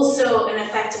also an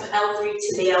effect of L3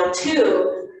 to the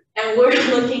L2, and we're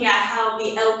looking at how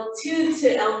the L2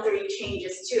 to L3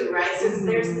 changes too, right? So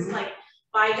there's this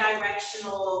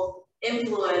bi-directional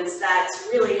influence that's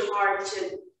really hard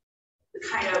to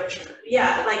kind of,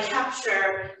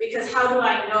 capture, because how do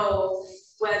I know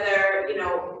whether,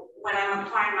 when I'm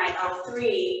applying my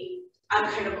L3, I'm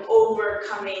kind of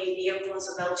overcoming the influence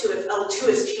of L2 if L2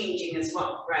 is changing as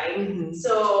well, right?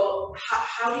 So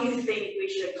how do you think we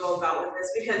should go about with this?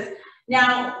 Because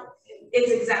now it's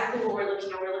exactly what we're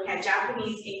looking at. We're looking at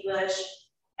Japanese, English,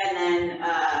 and then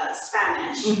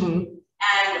Spanish.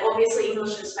 And obviously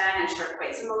English and Spanish are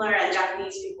quite similar, and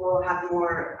Japanese people have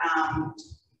more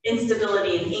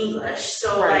instability in English.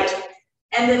 So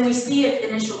and then we see an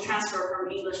initial transfer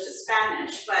from English to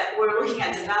Spanish, but we're looking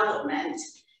at development.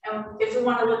 And if we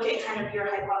want to look at kind of your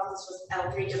hypothesis with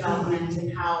L3 development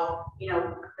and how, you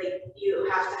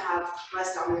have to have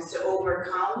less dominance to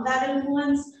overcome that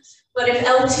influence. But if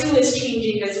L2 is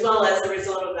changing as well as a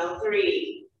result of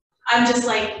L3, I'm just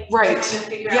trying to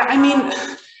figure out. I mean,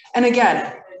 and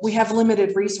again, we have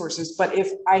limited resources, but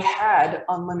if I had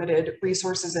unlimited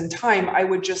resources and time, I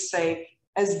would just say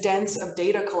as dense of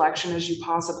data collection as you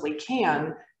possibly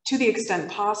can, to the extent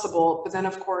possible, but then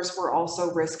of course we're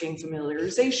also risking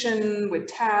familiarization with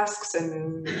tasks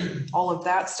and all of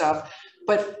that stuff.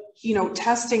 But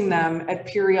testing them at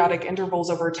periodic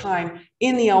intervals over time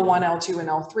in the L1, L2, and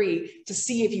L3 to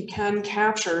see if you can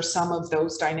capture some of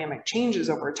those dynamic changes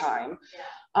over time.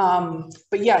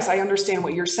 But yes, I understand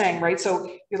what you're saying, right?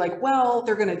 So you're like, well,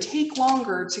 they're going to take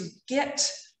longer to get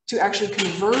to actually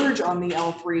converge on the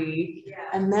L3,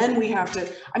 and then we have to,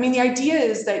 I mean, the idea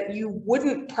is that you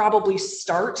wouldn't probably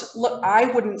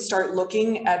I wouldn't start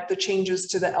looking at the changes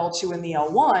to the L2 and the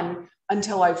L1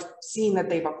 until I've seen that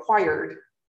they've acquired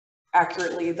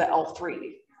accurately the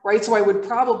L3, right? So I would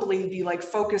probably be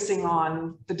focusing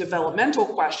on the developmental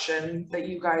question that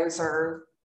you guys are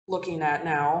looking at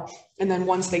now. And then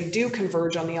once they do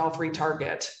converge on the L3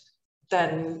 target,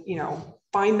 then,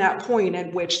 find that point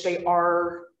at which they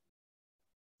are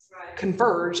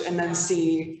converge and then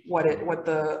see what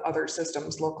the other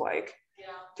systems look like.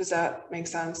 Does that make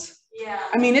sense?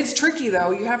 I mean, it's tricky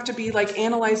though. You have to be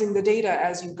analyzing the data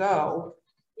as you go.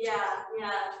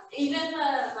 Even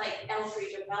the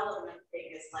L3 development thing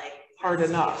is hard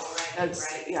enough. Already,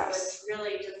 that's right? Yes. So it's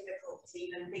really difficult to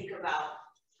even think about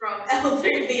from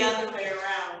L3 the other way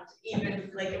around, even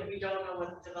if we don't know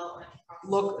what the development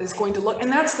process is going to look.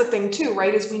 And that's the thing too,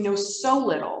 right? Is we know so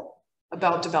little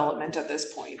about development at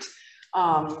this point.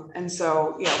 And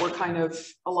so,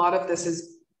 a lot of this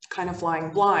is kind of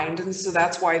flying blind. And so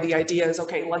that's why the idea is,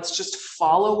 okay, let's just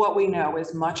follow what we know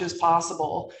as much as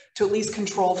possible to at least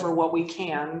control for what we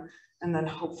can, and then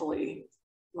hopefully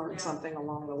learn something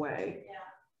along the way.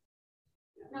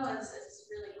 No, it's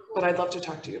really cool. But I'd love to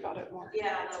talk to you about it more.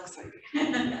 Yeah, that's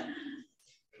exciting.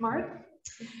 Mart?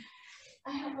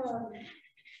 I have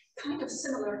kind of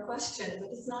similar question, but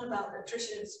it's not about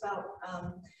attrition. It's about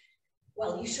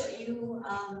well, you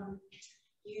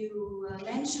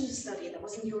mentioned a study that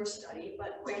wasn't your study,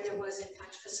 but where there was in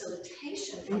fact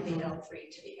facilitation from the L3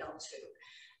 to the L2.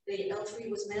 The L3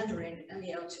 was Mandarin and the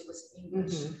L2 was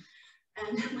English.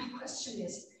 And my question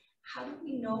is, how do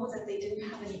we know that they didn't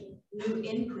have any new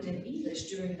input in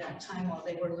English during that time while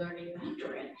they were learning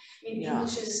Mandarin? I mean,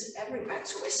 English is everywhere,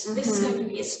 so this is going to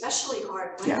be especially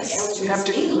hard when the L2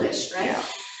 is English, right?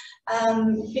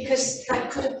 Because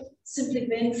that could have simply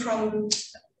been from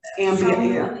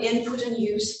input and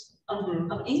use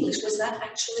of English. Was that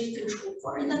actually controlled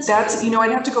for? And that's, you know,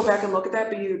 I'd have to go back and look at that,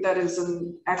 but that is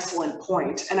an excellent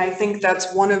point. And I think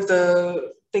that's one of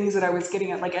the things that I was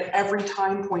getting at, like at every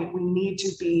time point, we need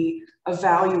to be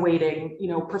evaluating, you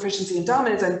know, proficiency and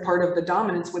dominance, and part of the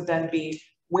dominance would then be,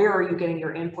 where are you getting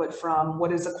your input from?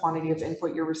 What is the quantity of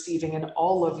input you're receiving in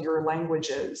all of your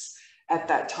languages at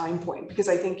that time point? Because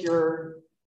I think you're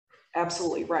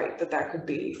absolutely right that that could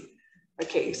be a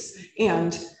case.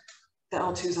 And the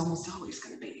L2 is almost always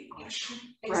going to be English,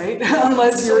 right?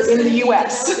 Unless you're in the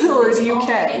US or the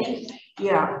UK.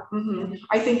 Yeah,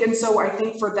 I think, and so I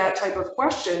think for that type of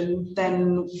question,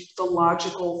 then the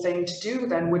logical thing to do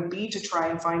then would be to try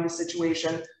and find a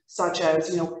situation such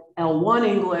as, you know, L1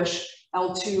 English,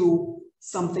 L2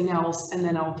 something else, and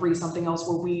then L3 something else,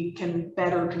 where we can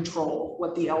better control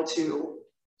what the L2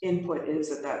 input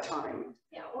is at that time.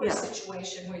 Yeah, or a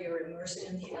situation where you're immersed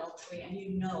in the L3 and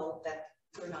you know that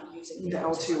we're not using the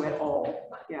L2 at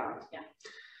all. Yeah.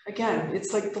 Again,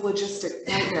 it's like the logistic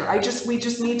nightmare. We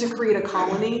just need to create a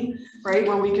colony, right,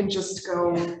 where we can just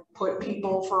go put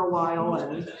people for a while,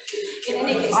 and in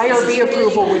any case, IRB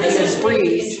approval would be a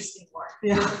breeze. Interesting work.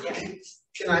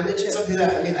 Can I mention something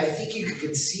that, I mean, I think you could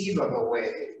conceive of a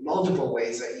way, multiple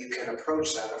ways that you can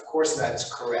approach that. Of course,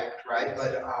 that's correct, right?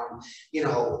 But, you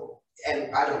know,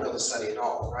 and I don't know the study at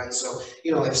all, right? So,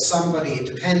 you know, if somebody, it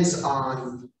depends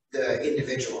on the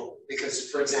individual, because,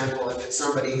 for example, if it's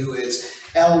somebody who is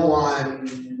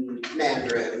L1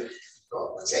 Mandarin,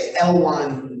 well, let's say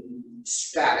L1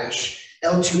 Spanish,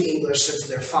 L2 English since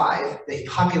they're 5, they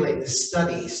populate the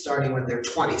study starting when they're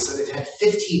 20. So they've had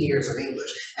 15 years of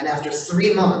English. And after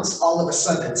 3 months, all of a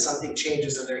sudden something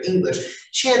changes in their English.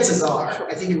 Chances are,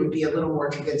 I think it would be a little more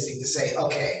convincing to say,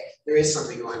 okay, there is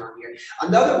something going on here.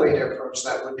 Another way to approach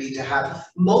that would be to have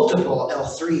multiple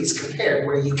L3s compared,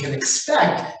 where you can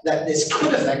expect that this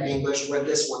could affect English where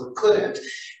this one couldn't.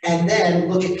 And then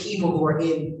look at people who are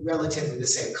in relatively the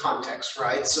same context,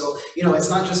 right? So, you know, it's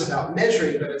not just about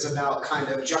measuring, but it's about kind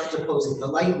of juxtaposing the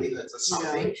likelihoods of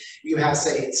something. You have,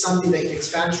 say, something that you think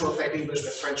Spanish will affect English,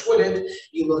 but French wouldn't.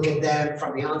 You look at them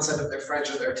from the onset of their French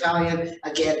or their Italian.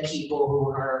 Again, people who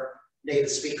are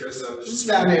native speakers of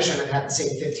Spanish and have had the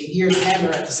same 15 years and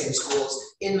are at the same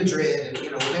schools in Madrid and, you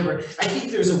know, whatever. I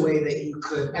think there's a way that you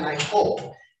could, and I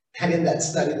hope, and in that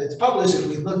study that's published, if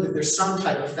we look that there's some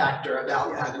type of factor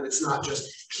about that, and it's not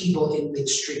just people in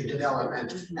midstream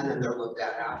development and then they're looked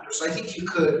at after. So I think you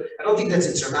could, I don't think that's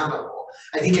insurmountable.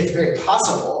 I think it's very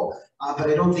possible, but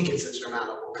I don't think it's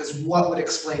insurmountable, because what would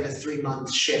explain a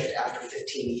 3-month shift after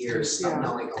 15 years of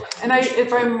knowing a language? And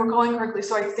if I'm recalling correctly,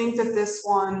 so I think that this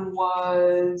one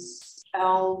was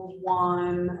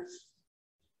L1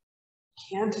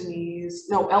 Cantonese,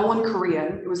 no, L1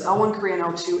 Korean. It was L1 Korean,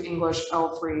 L2 English,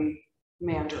 L3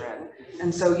 Mandarin.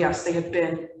 And so yes, they had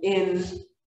been in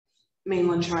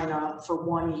mainland China for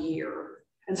 1 year.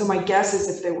 And so my guess is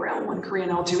if they were L1 Korean,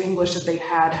 L2 English, that they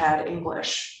had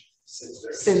English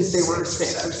since they were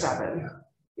 6 or 7.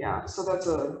 Yeah, so that's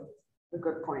a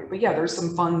good point. But yeah, there's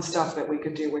some fun stuff that we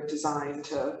could do with design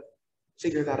to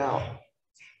figure that out.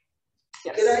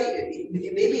 Yes.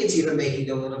 Maybe it's even making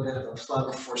a little bit of a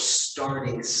plug for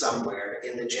starting somewhere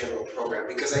in the general program,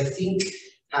 because I think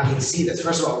having seen this,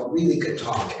 first of all, really good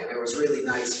talk, and it was really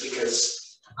nice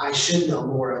because I should know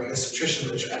more of this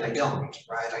attrition, and I don't,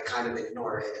 right? I kind of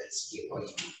ignore it as,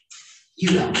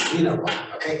 you know why,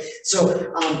 okay?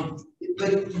 So,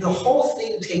 but the whole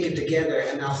thing taken together,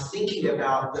 and now thinking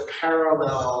about the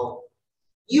parallel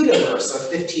universe of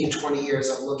 15, 20 years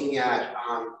of looking at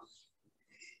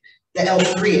the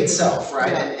L3 itself,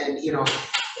 right? And you know,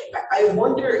 I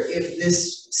wonder if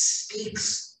this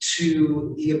speaks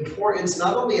to the importance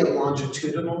not only of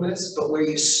longitudinalness, but where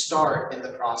you start in the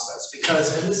process.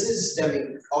 Because, and this is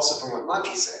stemming also from what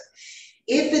Maki said,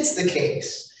 if it's the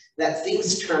case that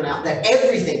things turn out, that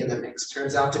everything in the mix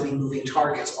turns out to be moving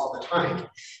targets all the time,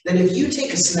 then if you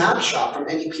take a snapshot from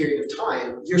any period of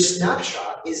time, your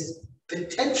snapshot is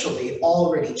potentially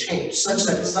already changed, such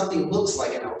that if something looks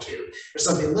like an L2 or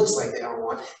something looks like the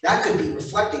L1, that could be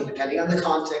reflecting, depending on the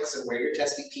context and where you're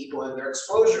testing people and their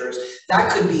exposures,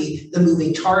 that could be the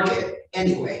moving target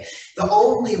anyway. The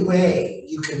only way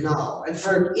you can know, and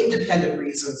for independent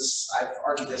reasons, I've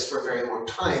argued this for a very long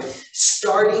time,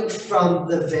 starting from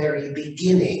the very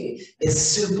beginning is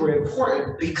super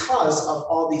important because of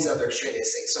all these other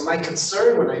extraneous things. So my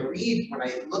concern when I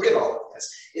look at all of this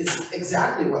is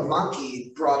exactly what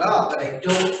Monkey brought up, but I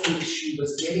don't think she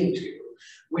was getting to,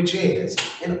 which is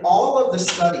in all of the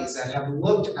studies that have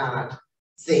looked at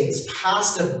things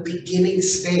past a beginning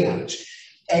stage,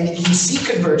 and you see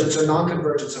convergence or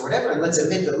non-convergence or whatever, and let's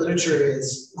admit the literature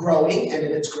is growing, and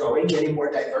it's growing, getting more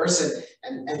diverse,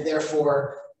 and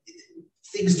therefore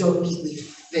things don't neatly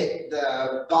fit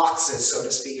the boxes, so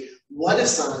to speak. What if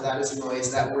some of that is noise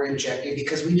that we're injecting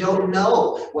because we don't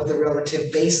know what the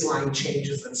relative baseline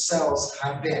changes themselves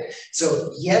have been?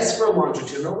 So yes, for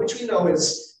longitudinal, which we know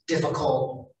is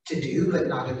difficult to do, but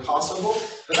not impossible.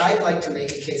 But I'd like to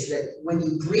make a case that when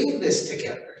you bring this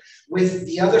together with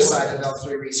the other side of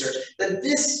L3 research, that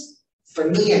this, for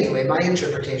me anyway, my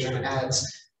interpretation adds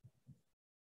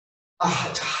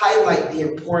to highlight the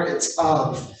importance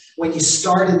of when you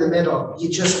start in the middle, you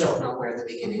just don't know where the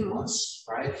beginning was,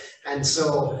 right? And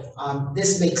so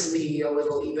this makes me a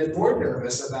little even more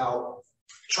nervous about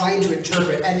trying to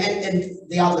interpret, and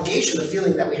the obligation, the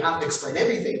feeling that we have to explain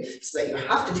everything, so that you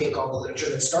have to take all the literature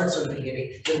that starts from the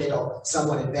beginning, the middle,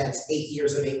 somewhat advanced, 8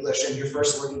 years of English, and you're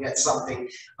first looking at something.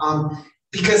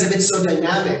 Because if it's so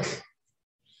dynamic,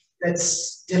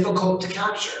 that's difficult to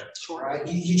capture, right?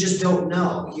 You just don't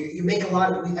know. You make a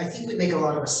lot of, I think we make a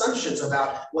lot of assumptions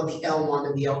about what the L1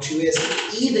 and the L2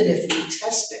 is, even if we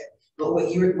test it. But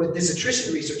what this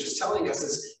attrition research is telling us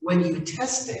is when you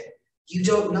test it, you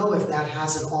don't know if that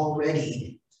hasn't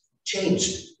already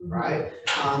changed, right?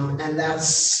 And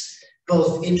that's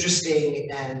both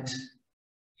interesting and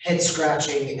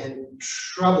head-scratching and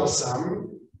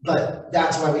troublesome, but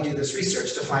that's why we do this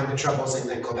research, to find the troubles and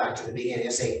then go back to the beginning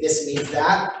and say, this means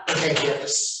that, okay, we have to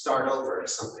start over or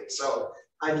something. So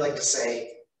I'd like to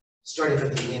say, starting from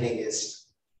the beginning is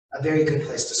a very good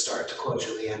place to start, to quote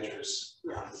Julie Andrews.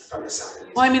 From the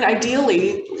sound. Well, I mean,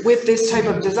 ideally, with this type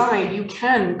of design, you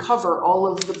can cover all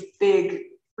of the big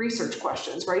research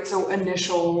questions, right? So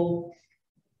initial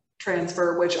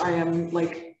transfer, which I am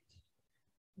like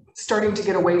starting to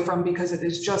get away from because it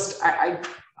is just, I'm never going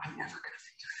to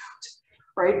figure it out,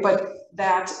 right? But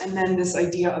that, and then this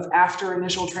idea of after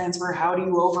initial transfer, how do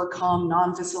you overcome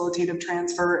non-facilitative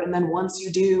transfer? And then once you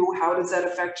do, how does that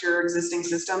affect your existing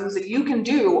systems? That you can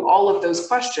do all of those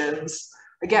questions.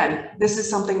 Again, this is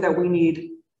something that we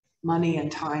need money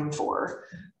and time for.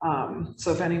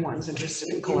 So if anyone's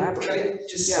interested in collaborating. Can I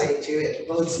just say too, it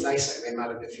bodes nicely, I might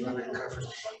have if you want to cover.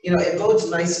 It bodes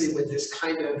nicely with this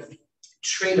kind of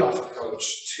trade-off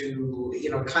approach to,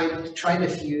 kind of trying to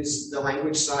fuse the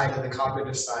language side and the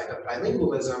cognitive side of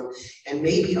bilingualism, and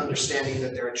maybe understanding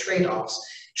that there are trade-offs.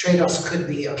 Trade-offs could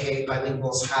be, okay,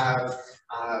 bilinguals have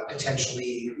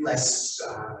potentially less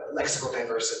lexical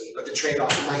diversity, but the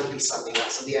trade-off might be something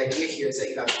else. And the idea here is that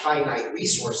you have finite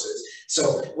resources.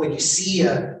 So when you see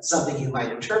something you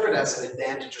might interpret as an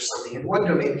advantage or something in one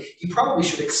domain, you probably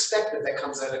should expect that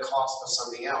comes at a cost of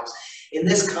something else. In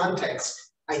this context,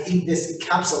 I think this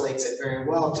encapsulates it very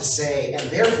well to say, and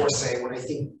therefore say, what I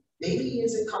think maybe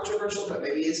isn't controversial, but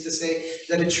maybe is to say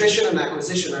that attrition and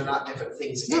acquisition are not different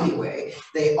things anyway.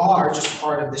 They are just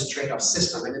part of this trade-off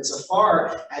system. And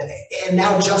insofar, and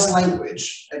now just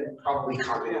language, and probably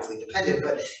cognitively dependent,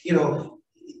 but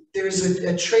there's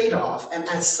a trade-off, and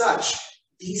as such,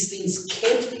 these things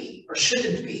can't be or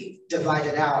shouldn't be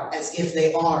divided out as if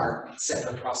they are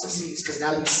separate processes, because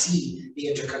now you see the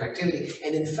interconnectivity.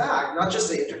 And in fact, not just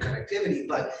the interconnectivity,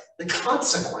 but the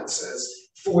consequences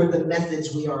for the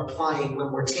methods we are applying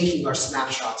when we're taking our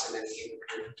snapshots and then being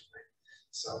improved.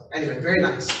 So anyway, very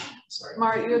nice. Sorry.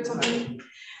 Mara, you had something?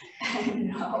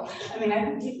 No, I mean, I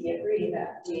completely agree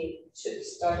that we should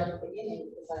start at the beginning,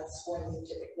 because that's when you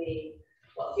typically,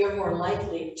 well, you're more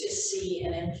likely to see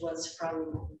an influence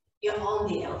from, on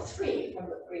the L3 from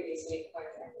the previously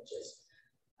acquired languages.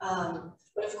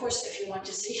 But of course, if you want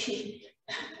to see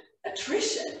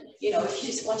attrition, if you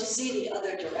just want to see the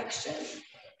other direction,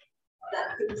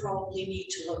 that you probably need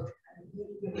to look.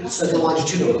 So the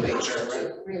longitudinal nature,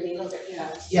 right? Really look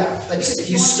at, Yeah, but if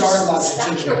you start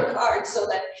longitudinal. Stack your cards so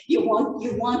that you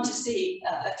want to see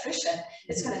attrition.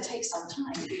 It's going to take some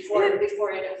time before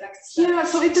it affects. Yeah,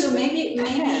 so it's maybe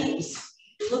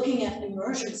looking at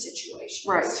immersion situations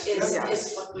Right.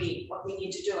 is what we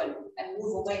need to do and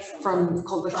move away from the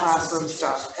classroom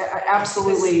stuff.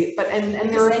 Absolutely. But and there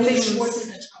because are then you things shorten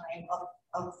the time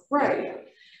of right.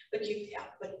 But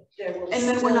but there will and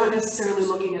then we're not necessarily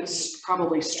looking at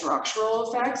probably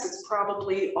structural effects. It's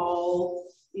probably all,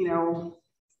 you know,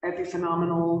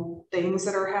 epiphenomenal things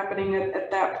that are happening at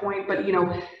that point. But, you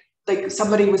know, like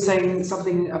somebody was saying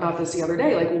something about this the other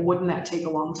day, like, well, wouldn't that take a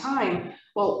long time?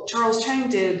 Well, Charles Chang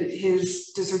did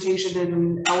his dissertation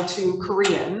in L2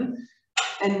 Korean,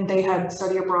 and they had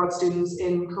study abroad students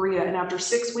in Korea, and after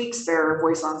 6 weeks, their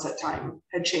voice onset time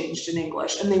had changed in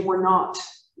English, and they were not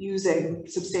using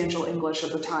substantial English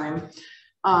at the time.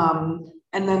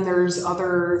 And then there's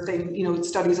other things, you know,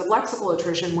 studies of lexical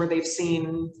attrition where they've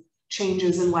seen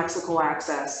changes in lexical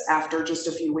access after just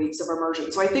a few weeks of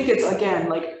immersion. So I think it's, again,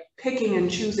 like picking and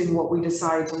choosing what we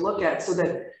decide to look at so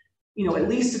that, you know, at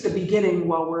least at the beginning,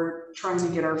 while we're trying to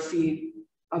get our feet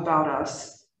about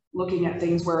us, looking at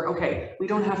things where, okay, we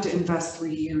don't have to invest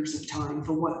 3 years of time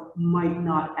for what might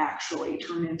not actually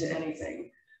turn into anything.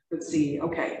 But see,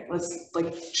 okay, let's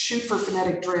like shoot for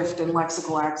phonetic drift and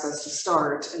lexical access to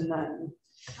start, and then,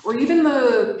 or even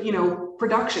the, you know,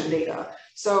 production data.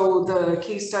 So the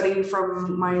case study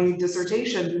from my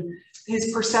dissertation,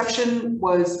 his perception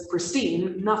was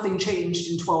pristine, nothing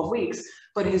changed in 12 weeks,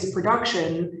 but his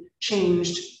production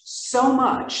changed so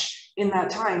much in that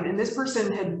time. And this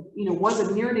person had, you know, was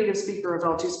a near native speaker of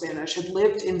L2 Spanish, had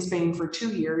lived in Spain for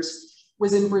 2 years,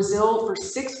 was in Brazil for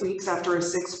 6 weeks after a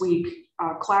 6-week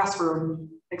classroom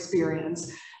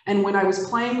experience. And when I was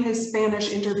playing his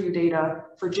Spanish interview data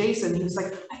for Jason, he was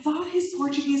like, I thought his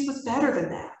Portuguese was better than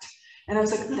that. And I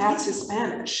was like, that's his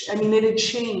Spanish. I mean, it had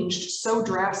changed so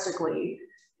drastically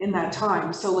in that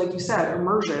time. So like you said,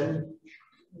 immersion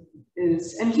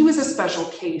is, and he was a special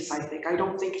case, I think. I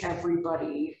don't think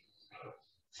everybody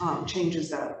changes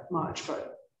that much,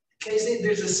 but.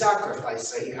 There's a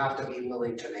sacrifice that you have to be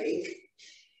willing to make.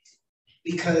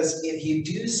 Because if you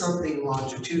do something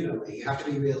longitudinally, you have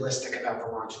to be realistic about the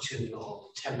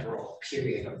longitudinal temporal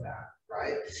period of that,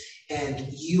 right?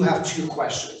 And you have 2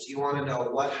 questions. You want to know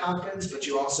what happens, but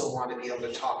you also want to be able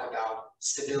to talk about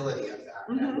stability of that.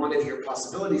 Mm-hmm. And one of your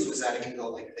possibilities was that it can go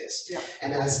like this. Yeah.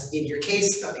 And as in your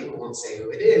case study, we won't say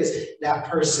who it is, that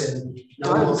person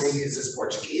no longer uses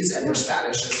Portuguese and their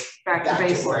Spanish is back to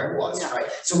where it was, right?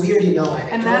 So we already know it.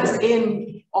 And that's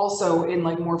also in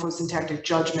like morphosyntactic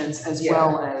judgments as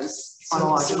well as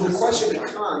phonological. So the question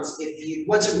becomes,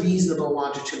 what's a reasonable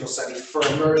longitudinal study for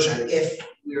immersion if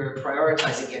we're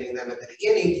prioritizing getting them at the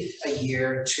beginning, a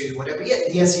year to whatever.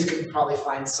 Yes, you can probably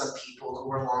find some people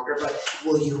who are longer, but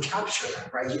will you capture them,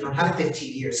 right? You don't have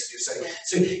 15 years to do study.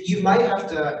 So you might have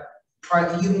to,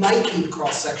 you might need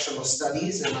cross-sectional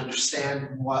studies and understand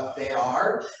what they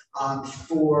are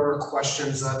for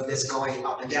questions of this going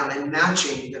up and down and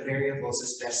matching the variables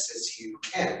as best as you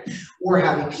can, or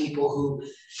having people who,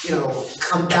 you know,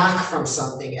 come back from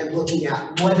something and looking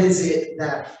at what is it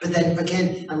that, but then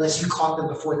again, unless you caught them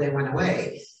before they went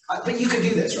away, but you could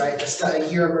do this, right?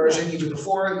 A year immersion, you do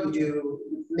before, you do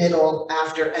middle,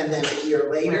 after, and then a year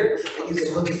later, and you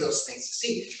can look at those things to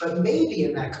see. But maybe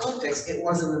in that context, it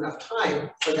wasn't enough time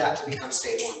for that to become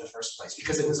stable in the first place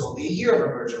because it was only a year of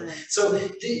immersion. So I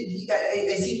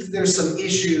think there's some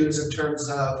issues in terms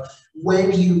of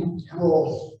when you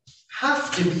will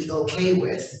have to be okay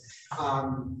with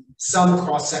some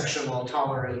cross-sectional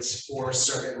tolerance for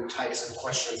certain types of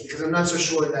questions, because I'm not so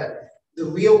sure that the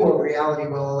real world reality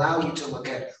will allow you to look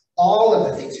at all of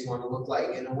the things you want to look like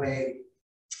in a way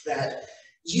that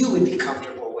you would be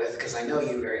comfortable with, because I know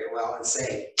you very well, and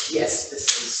say, yes,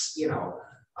 this is, you know,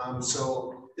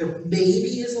 so there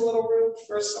maybe is a little room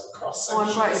for some cross-section. Well,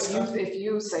 I'm glad if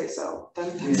you say so,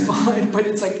 then it's fine. But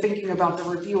it's like thinking about the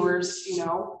reviewers, you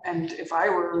know, and if I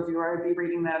were a reviewer, I'd be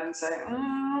reading that and saying, I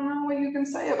don't know what you can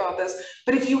say about this.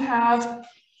 But if you have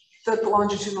the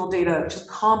longitudinal data to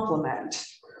complement,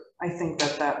 I think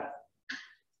that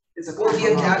is a well,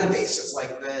 you have databases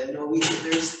like the Norwegian,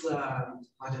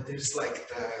 there's like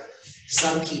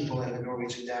some people in the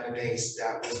Norwegian database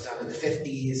that was done in the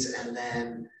 50s, and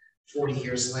then 40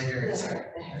 years later, it's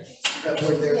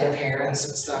were their parents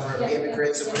and stuff, or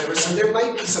immigrants or whatever. So there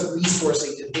might be some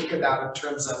resourcing to think about in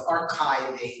terms of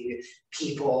archiving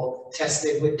people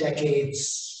tested with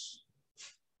decades.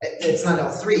 It's not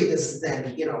L3, this is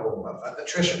then, you know,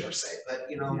 attrition per se, but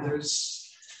you know,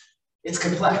 it's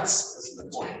complex, is the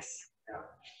point.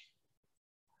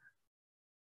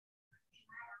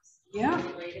 Yeah.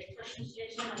 Related questions,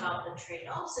 Jason, about the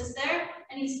trade-offs. Is there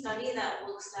any study that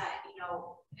looks at, you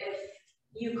know, if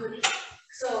you could,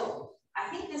 so I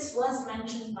think this this was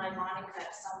mentioned by Monica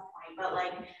at some point, but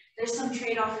like there's some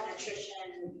trade-off in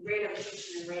attrition, rate of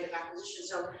attrition and rate of acquisition.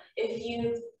 So if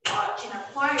you can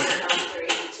acquire L3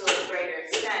 to a greater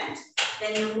extent,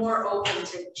 then you're more open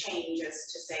to change,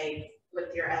 as to say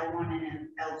with your L1 and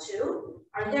L2.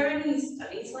 Are there any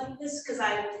studies like this? Because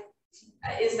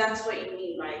that's what you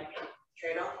mean by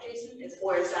trade-off, Jason?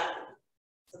 Or is that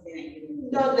something that you?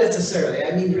 Not necessarily.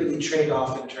 I mean, really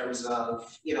trade-off in terms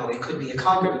of, you know, it could be a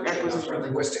cognitive trade-off for a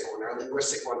linguistic one, or a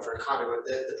linguistic one for a cognitive.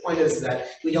 The point is that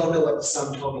we don't know what the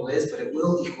sum total is, but it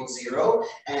will equal 0,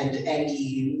 and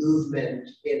any movement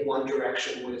in one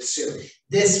direction would assume.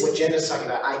 This, what Jen is talking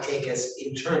about, I take as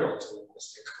internal to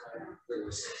linguistics.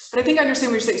 But I think I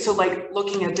understand what you're saying. So like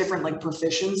looking at different like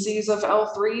proficiencies of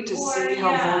L3 to see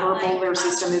how vulnerable their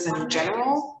system is in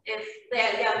general. If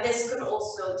this could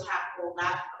also tackle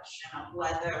that question of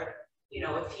whether, you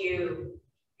know, if you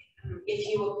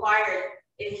acquire,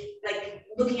 like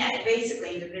looking at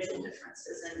basically individual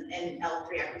differences in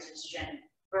L3 acquisition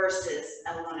versus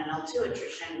L1 and L2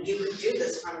 attrition, you could do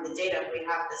this from the data. If we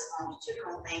have this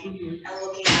longitudinal thing and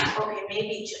looking at, okay,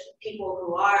 maybe people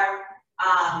who are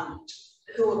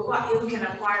who can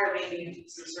acquire maybe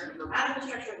some certain grammatical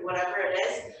structure, whatever it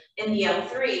is, in the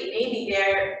L3, maybe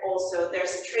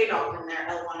there's a trade-off in their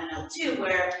L1 and L2,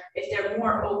 where if they're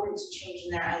more open to changing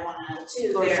their L1 and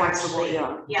L2, They're flexible,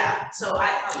 actually, yeah. So I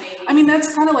thought maybe. I mean,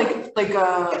 that's kind of like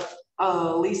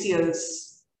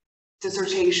Alicia's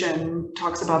dissertation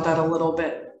talks about that a little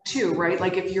bit too, right?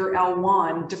 Like if you're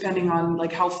L1, depending on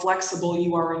like how flexible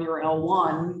you are in your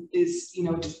L1 is, you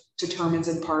know, determines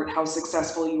in part how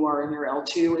successful you are in your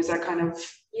L2. Is that kind of?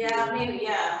 Yeah, maybe,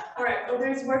 yeah. All right, well,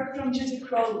 there's work from Judy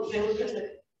Kroll. They look at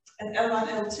L1,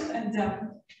 L2, and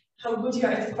how good you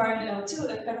are at acquiring L2,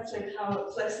 and kind of like how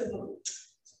flexible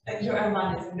your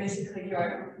L1 is. And basically, you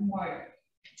are more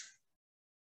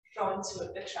prone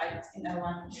to attract in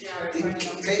L1.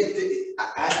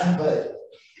 I have an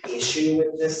issue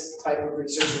with this type of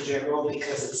research in general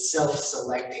because it's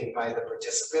self-selecting by the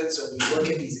participants. So when you look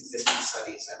at these existing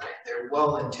studies, and they're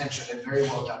well-intentioned and very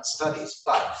well-done studies,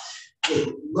 but they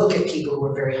look at people who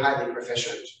are very highly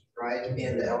proficient, right,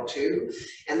 in the L2,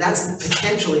 and that's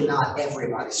potentially not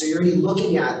everybody. So you're already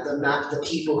looking at the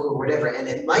people who whatever, and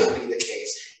it might be the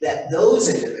case that those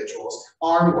individuals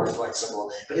are more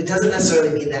flexible, but it doesn't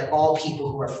necessarily mean that all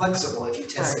people who are flexible, if you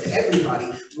tested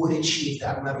everybody, would achieve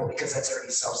that level, because that's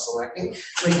already self-selecting.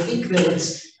 So I think that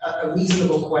it's a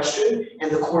reasonable question,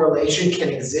 and the correlation can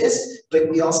exist, but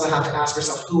we also have to ask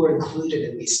ourselves who are included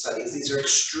in these studies. These are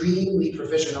extremely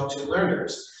proficient L2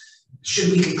 learners.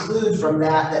 Should we conclude from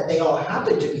that they all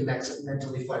happen to be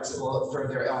mentally flexible for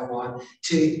their L1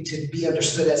 to be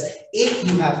understood as, if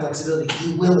you have flexibility,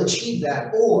 you will achieve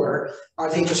that, or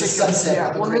are they just a subset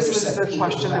of the greater set of people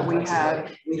question that we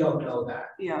had. We don't know that.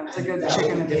 Yeah, it's like a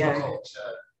chicken and the egg.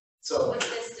 So with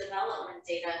this development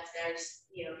data, if there's,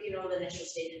 you know, if you know the initial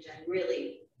stages and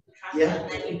really track them,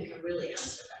 then you can really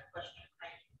answer that question,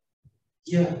 right?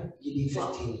 Yeah, you need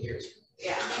 15 years.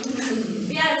 Yeah,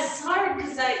 yeah, it's hard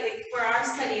because like for our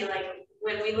study, like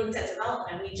when we looked at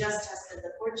development, we just tested the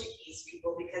Portuguese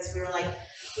people because we were like,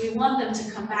 we want them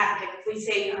to come back. And if we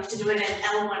say you have to do it in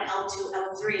L1, L2,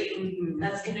 L3,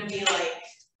 that's going to be like,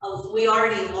 we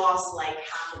already lost like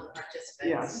half of the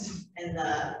participants in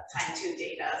the time 2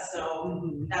 data.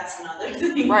 So that's another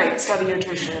thing. Right, study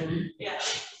attrition.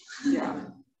 Yeah.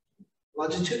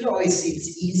 Longitudinal always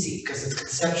seems easy because it's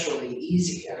conceptually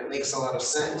easy and it makes a lot of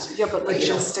sense. Yeah, but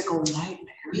logistical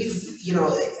nightmare. We've, you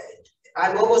know,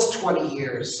 I'm almost 20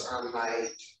 years on my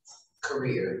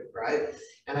career, right?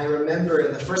 And I remember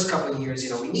in the first couple of years, you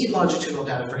know, we need longitudinal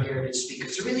data for heritage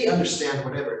speakers to really understand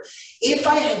whatever. If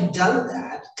I had done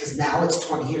that, because now it's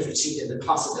 20 years, which seemed an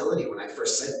impossibility when I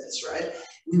first said this, right?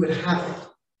 We would have it.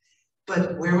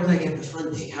 But where would I get the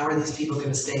funding? How are these people going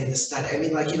to stay in the study? I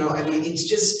mean, like, you know, I mean, it's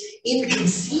just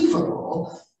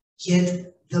inconceivable,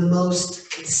 yet the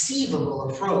most conceivable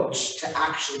approach to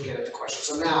actually get at the question.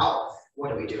 So now, what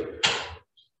do we do?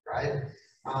 Right?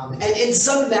 And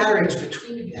some marriage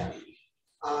between them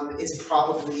is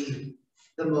probably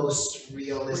the most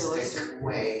realistic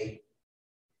way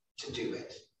to do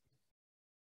it.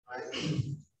 Right?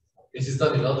 It is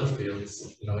done in other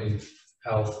fields, you know, in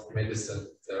health, medicine,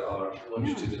 there are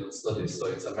longitudinal studies, so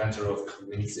it's a matter of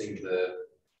convincing the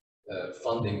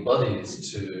funding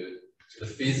bodies to the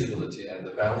feasibility and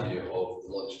the value of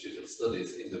longitudinal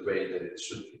studies in the way that it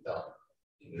should be done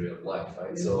in real life,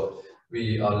 right? So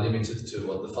we are limited to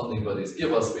what the funding bodies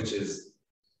give us, which is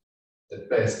at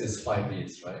best is 5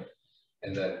 years, right?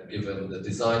 And then given the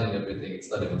design and everything, it's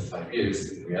not even 5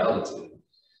 years in reality.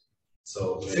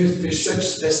 So There's such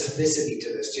specificity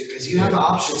to this too, because you have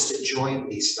options to join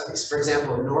these studies. For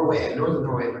example, in Norway, and Northern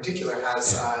Norway in particular,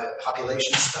 has a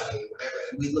population study, whatever,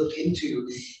 and we looked into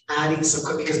adding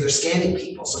some, because they're scanning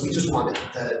people, so we just wanted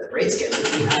the brain scan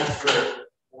that we had for,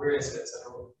 where is it?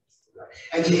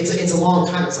 I mean, it's a long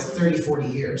time, it's like 30, 40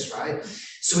 years, right?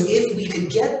 So if we could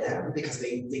get them, because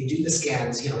they do the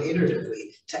scans,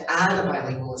 iteratively, to add a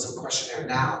bilingualism questionnaire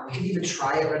now, we could even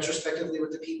try it retrospectively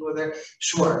with the people who are there.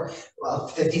 Sure, well,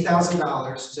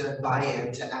 $50,000 to buy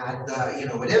in to add the,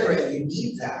 whatever, and you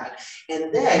need that.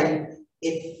 And then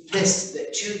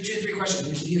two, 3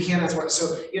 questions, you can't ask what.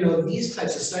 So, these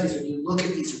types of studies, when you look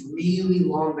at these really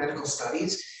long medical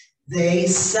studies, they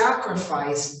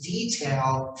sacrifice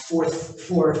detail for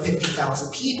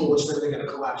 50,000 people, which then they're going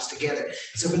to collapse together.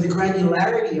 So for the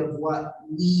granularity of what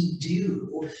we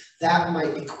do, that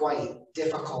might be quite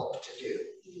difficult to do,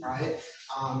 right?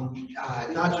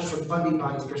 Not just from funding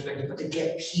bodies perspective, but to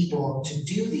get people to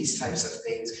do these types of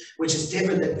things, which is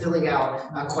different than filling out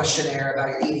a questionnaire about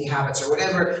your eating habits or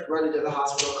whatever, run into the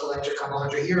hospital, collect your couple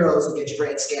 €100 and get your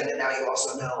brain scanned, and now you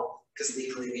also know, because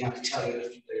legally we have to tell you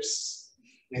if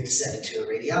we have to send it to a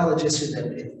radiologist who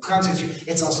then contacts you.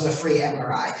 It's also a free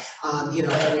MRI,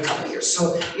 every couple of years.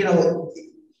 So,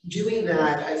 doing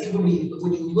that, I think when you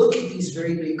look at these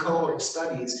very big cohort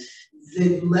studies,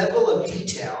 the level of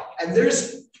detail, and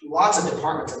there's lots of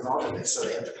departments involved in this. So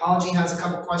the anthropology has a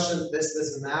couple questions, this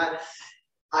and that.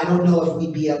 I don't know if we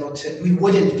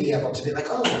wouldn't be able to be like,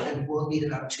 oh, and we'll need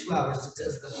about 2 hours to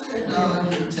test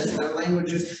the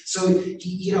languages. So,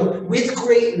 with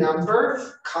great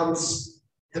number comes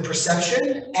the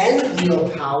perception and real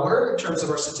power in terms of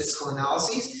our statistical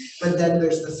analyses, but then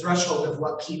there's the threshold of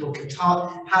what people can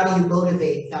how do you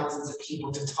motivate thousands of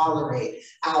people to tolerate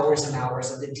hours and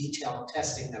hours of the detailed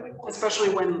testing that we want? Especially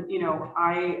when,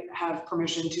 I have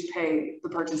permission to pay the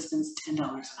participants $10 an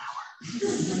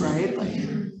hour, right?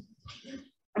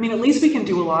 I mean, at least we can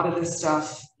do a lot of this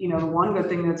stuff. The one good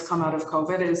thing that's come out of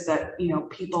COVID is that,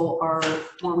 people are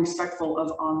more respectful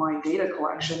of online data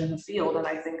collection in the field. And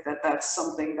I think that that's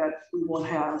something that we will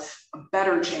have a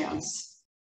better chance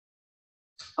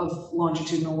of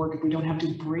longitudinal work if we don't have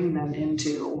to bring them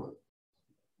into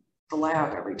the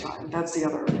lab every time. That's the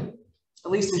other,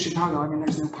 at least in Chicago, I mean,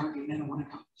 there's no parking, I don't want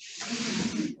to go.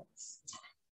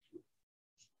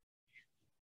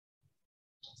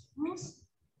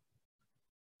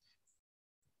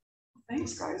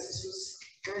 Thanks, guys. This was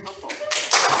very helpful.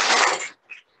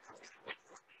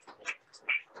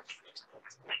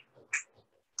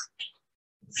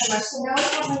 So much. So now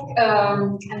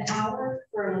we have an hour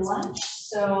for lunch.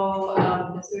 So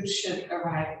the food should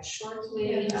arrive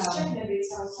shortly.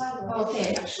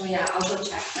 Okay, actually, yeah, I'll go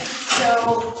check.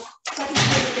 So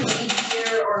technically, we can eat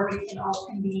here, or we can all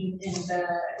convene in the.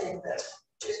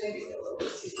 There's maybe a little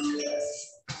bit to this.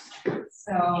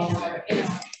 So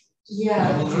yeah.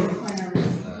 Yeah.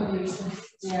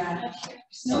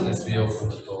 let's be open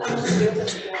to talk.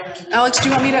 Alex, do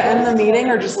you want me to end the meeting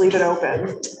or just leave it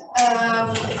open? I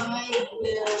will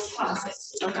pause it.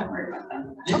 Okay. Don't worry about that.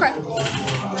 Okay.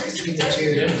 Between the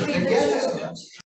two.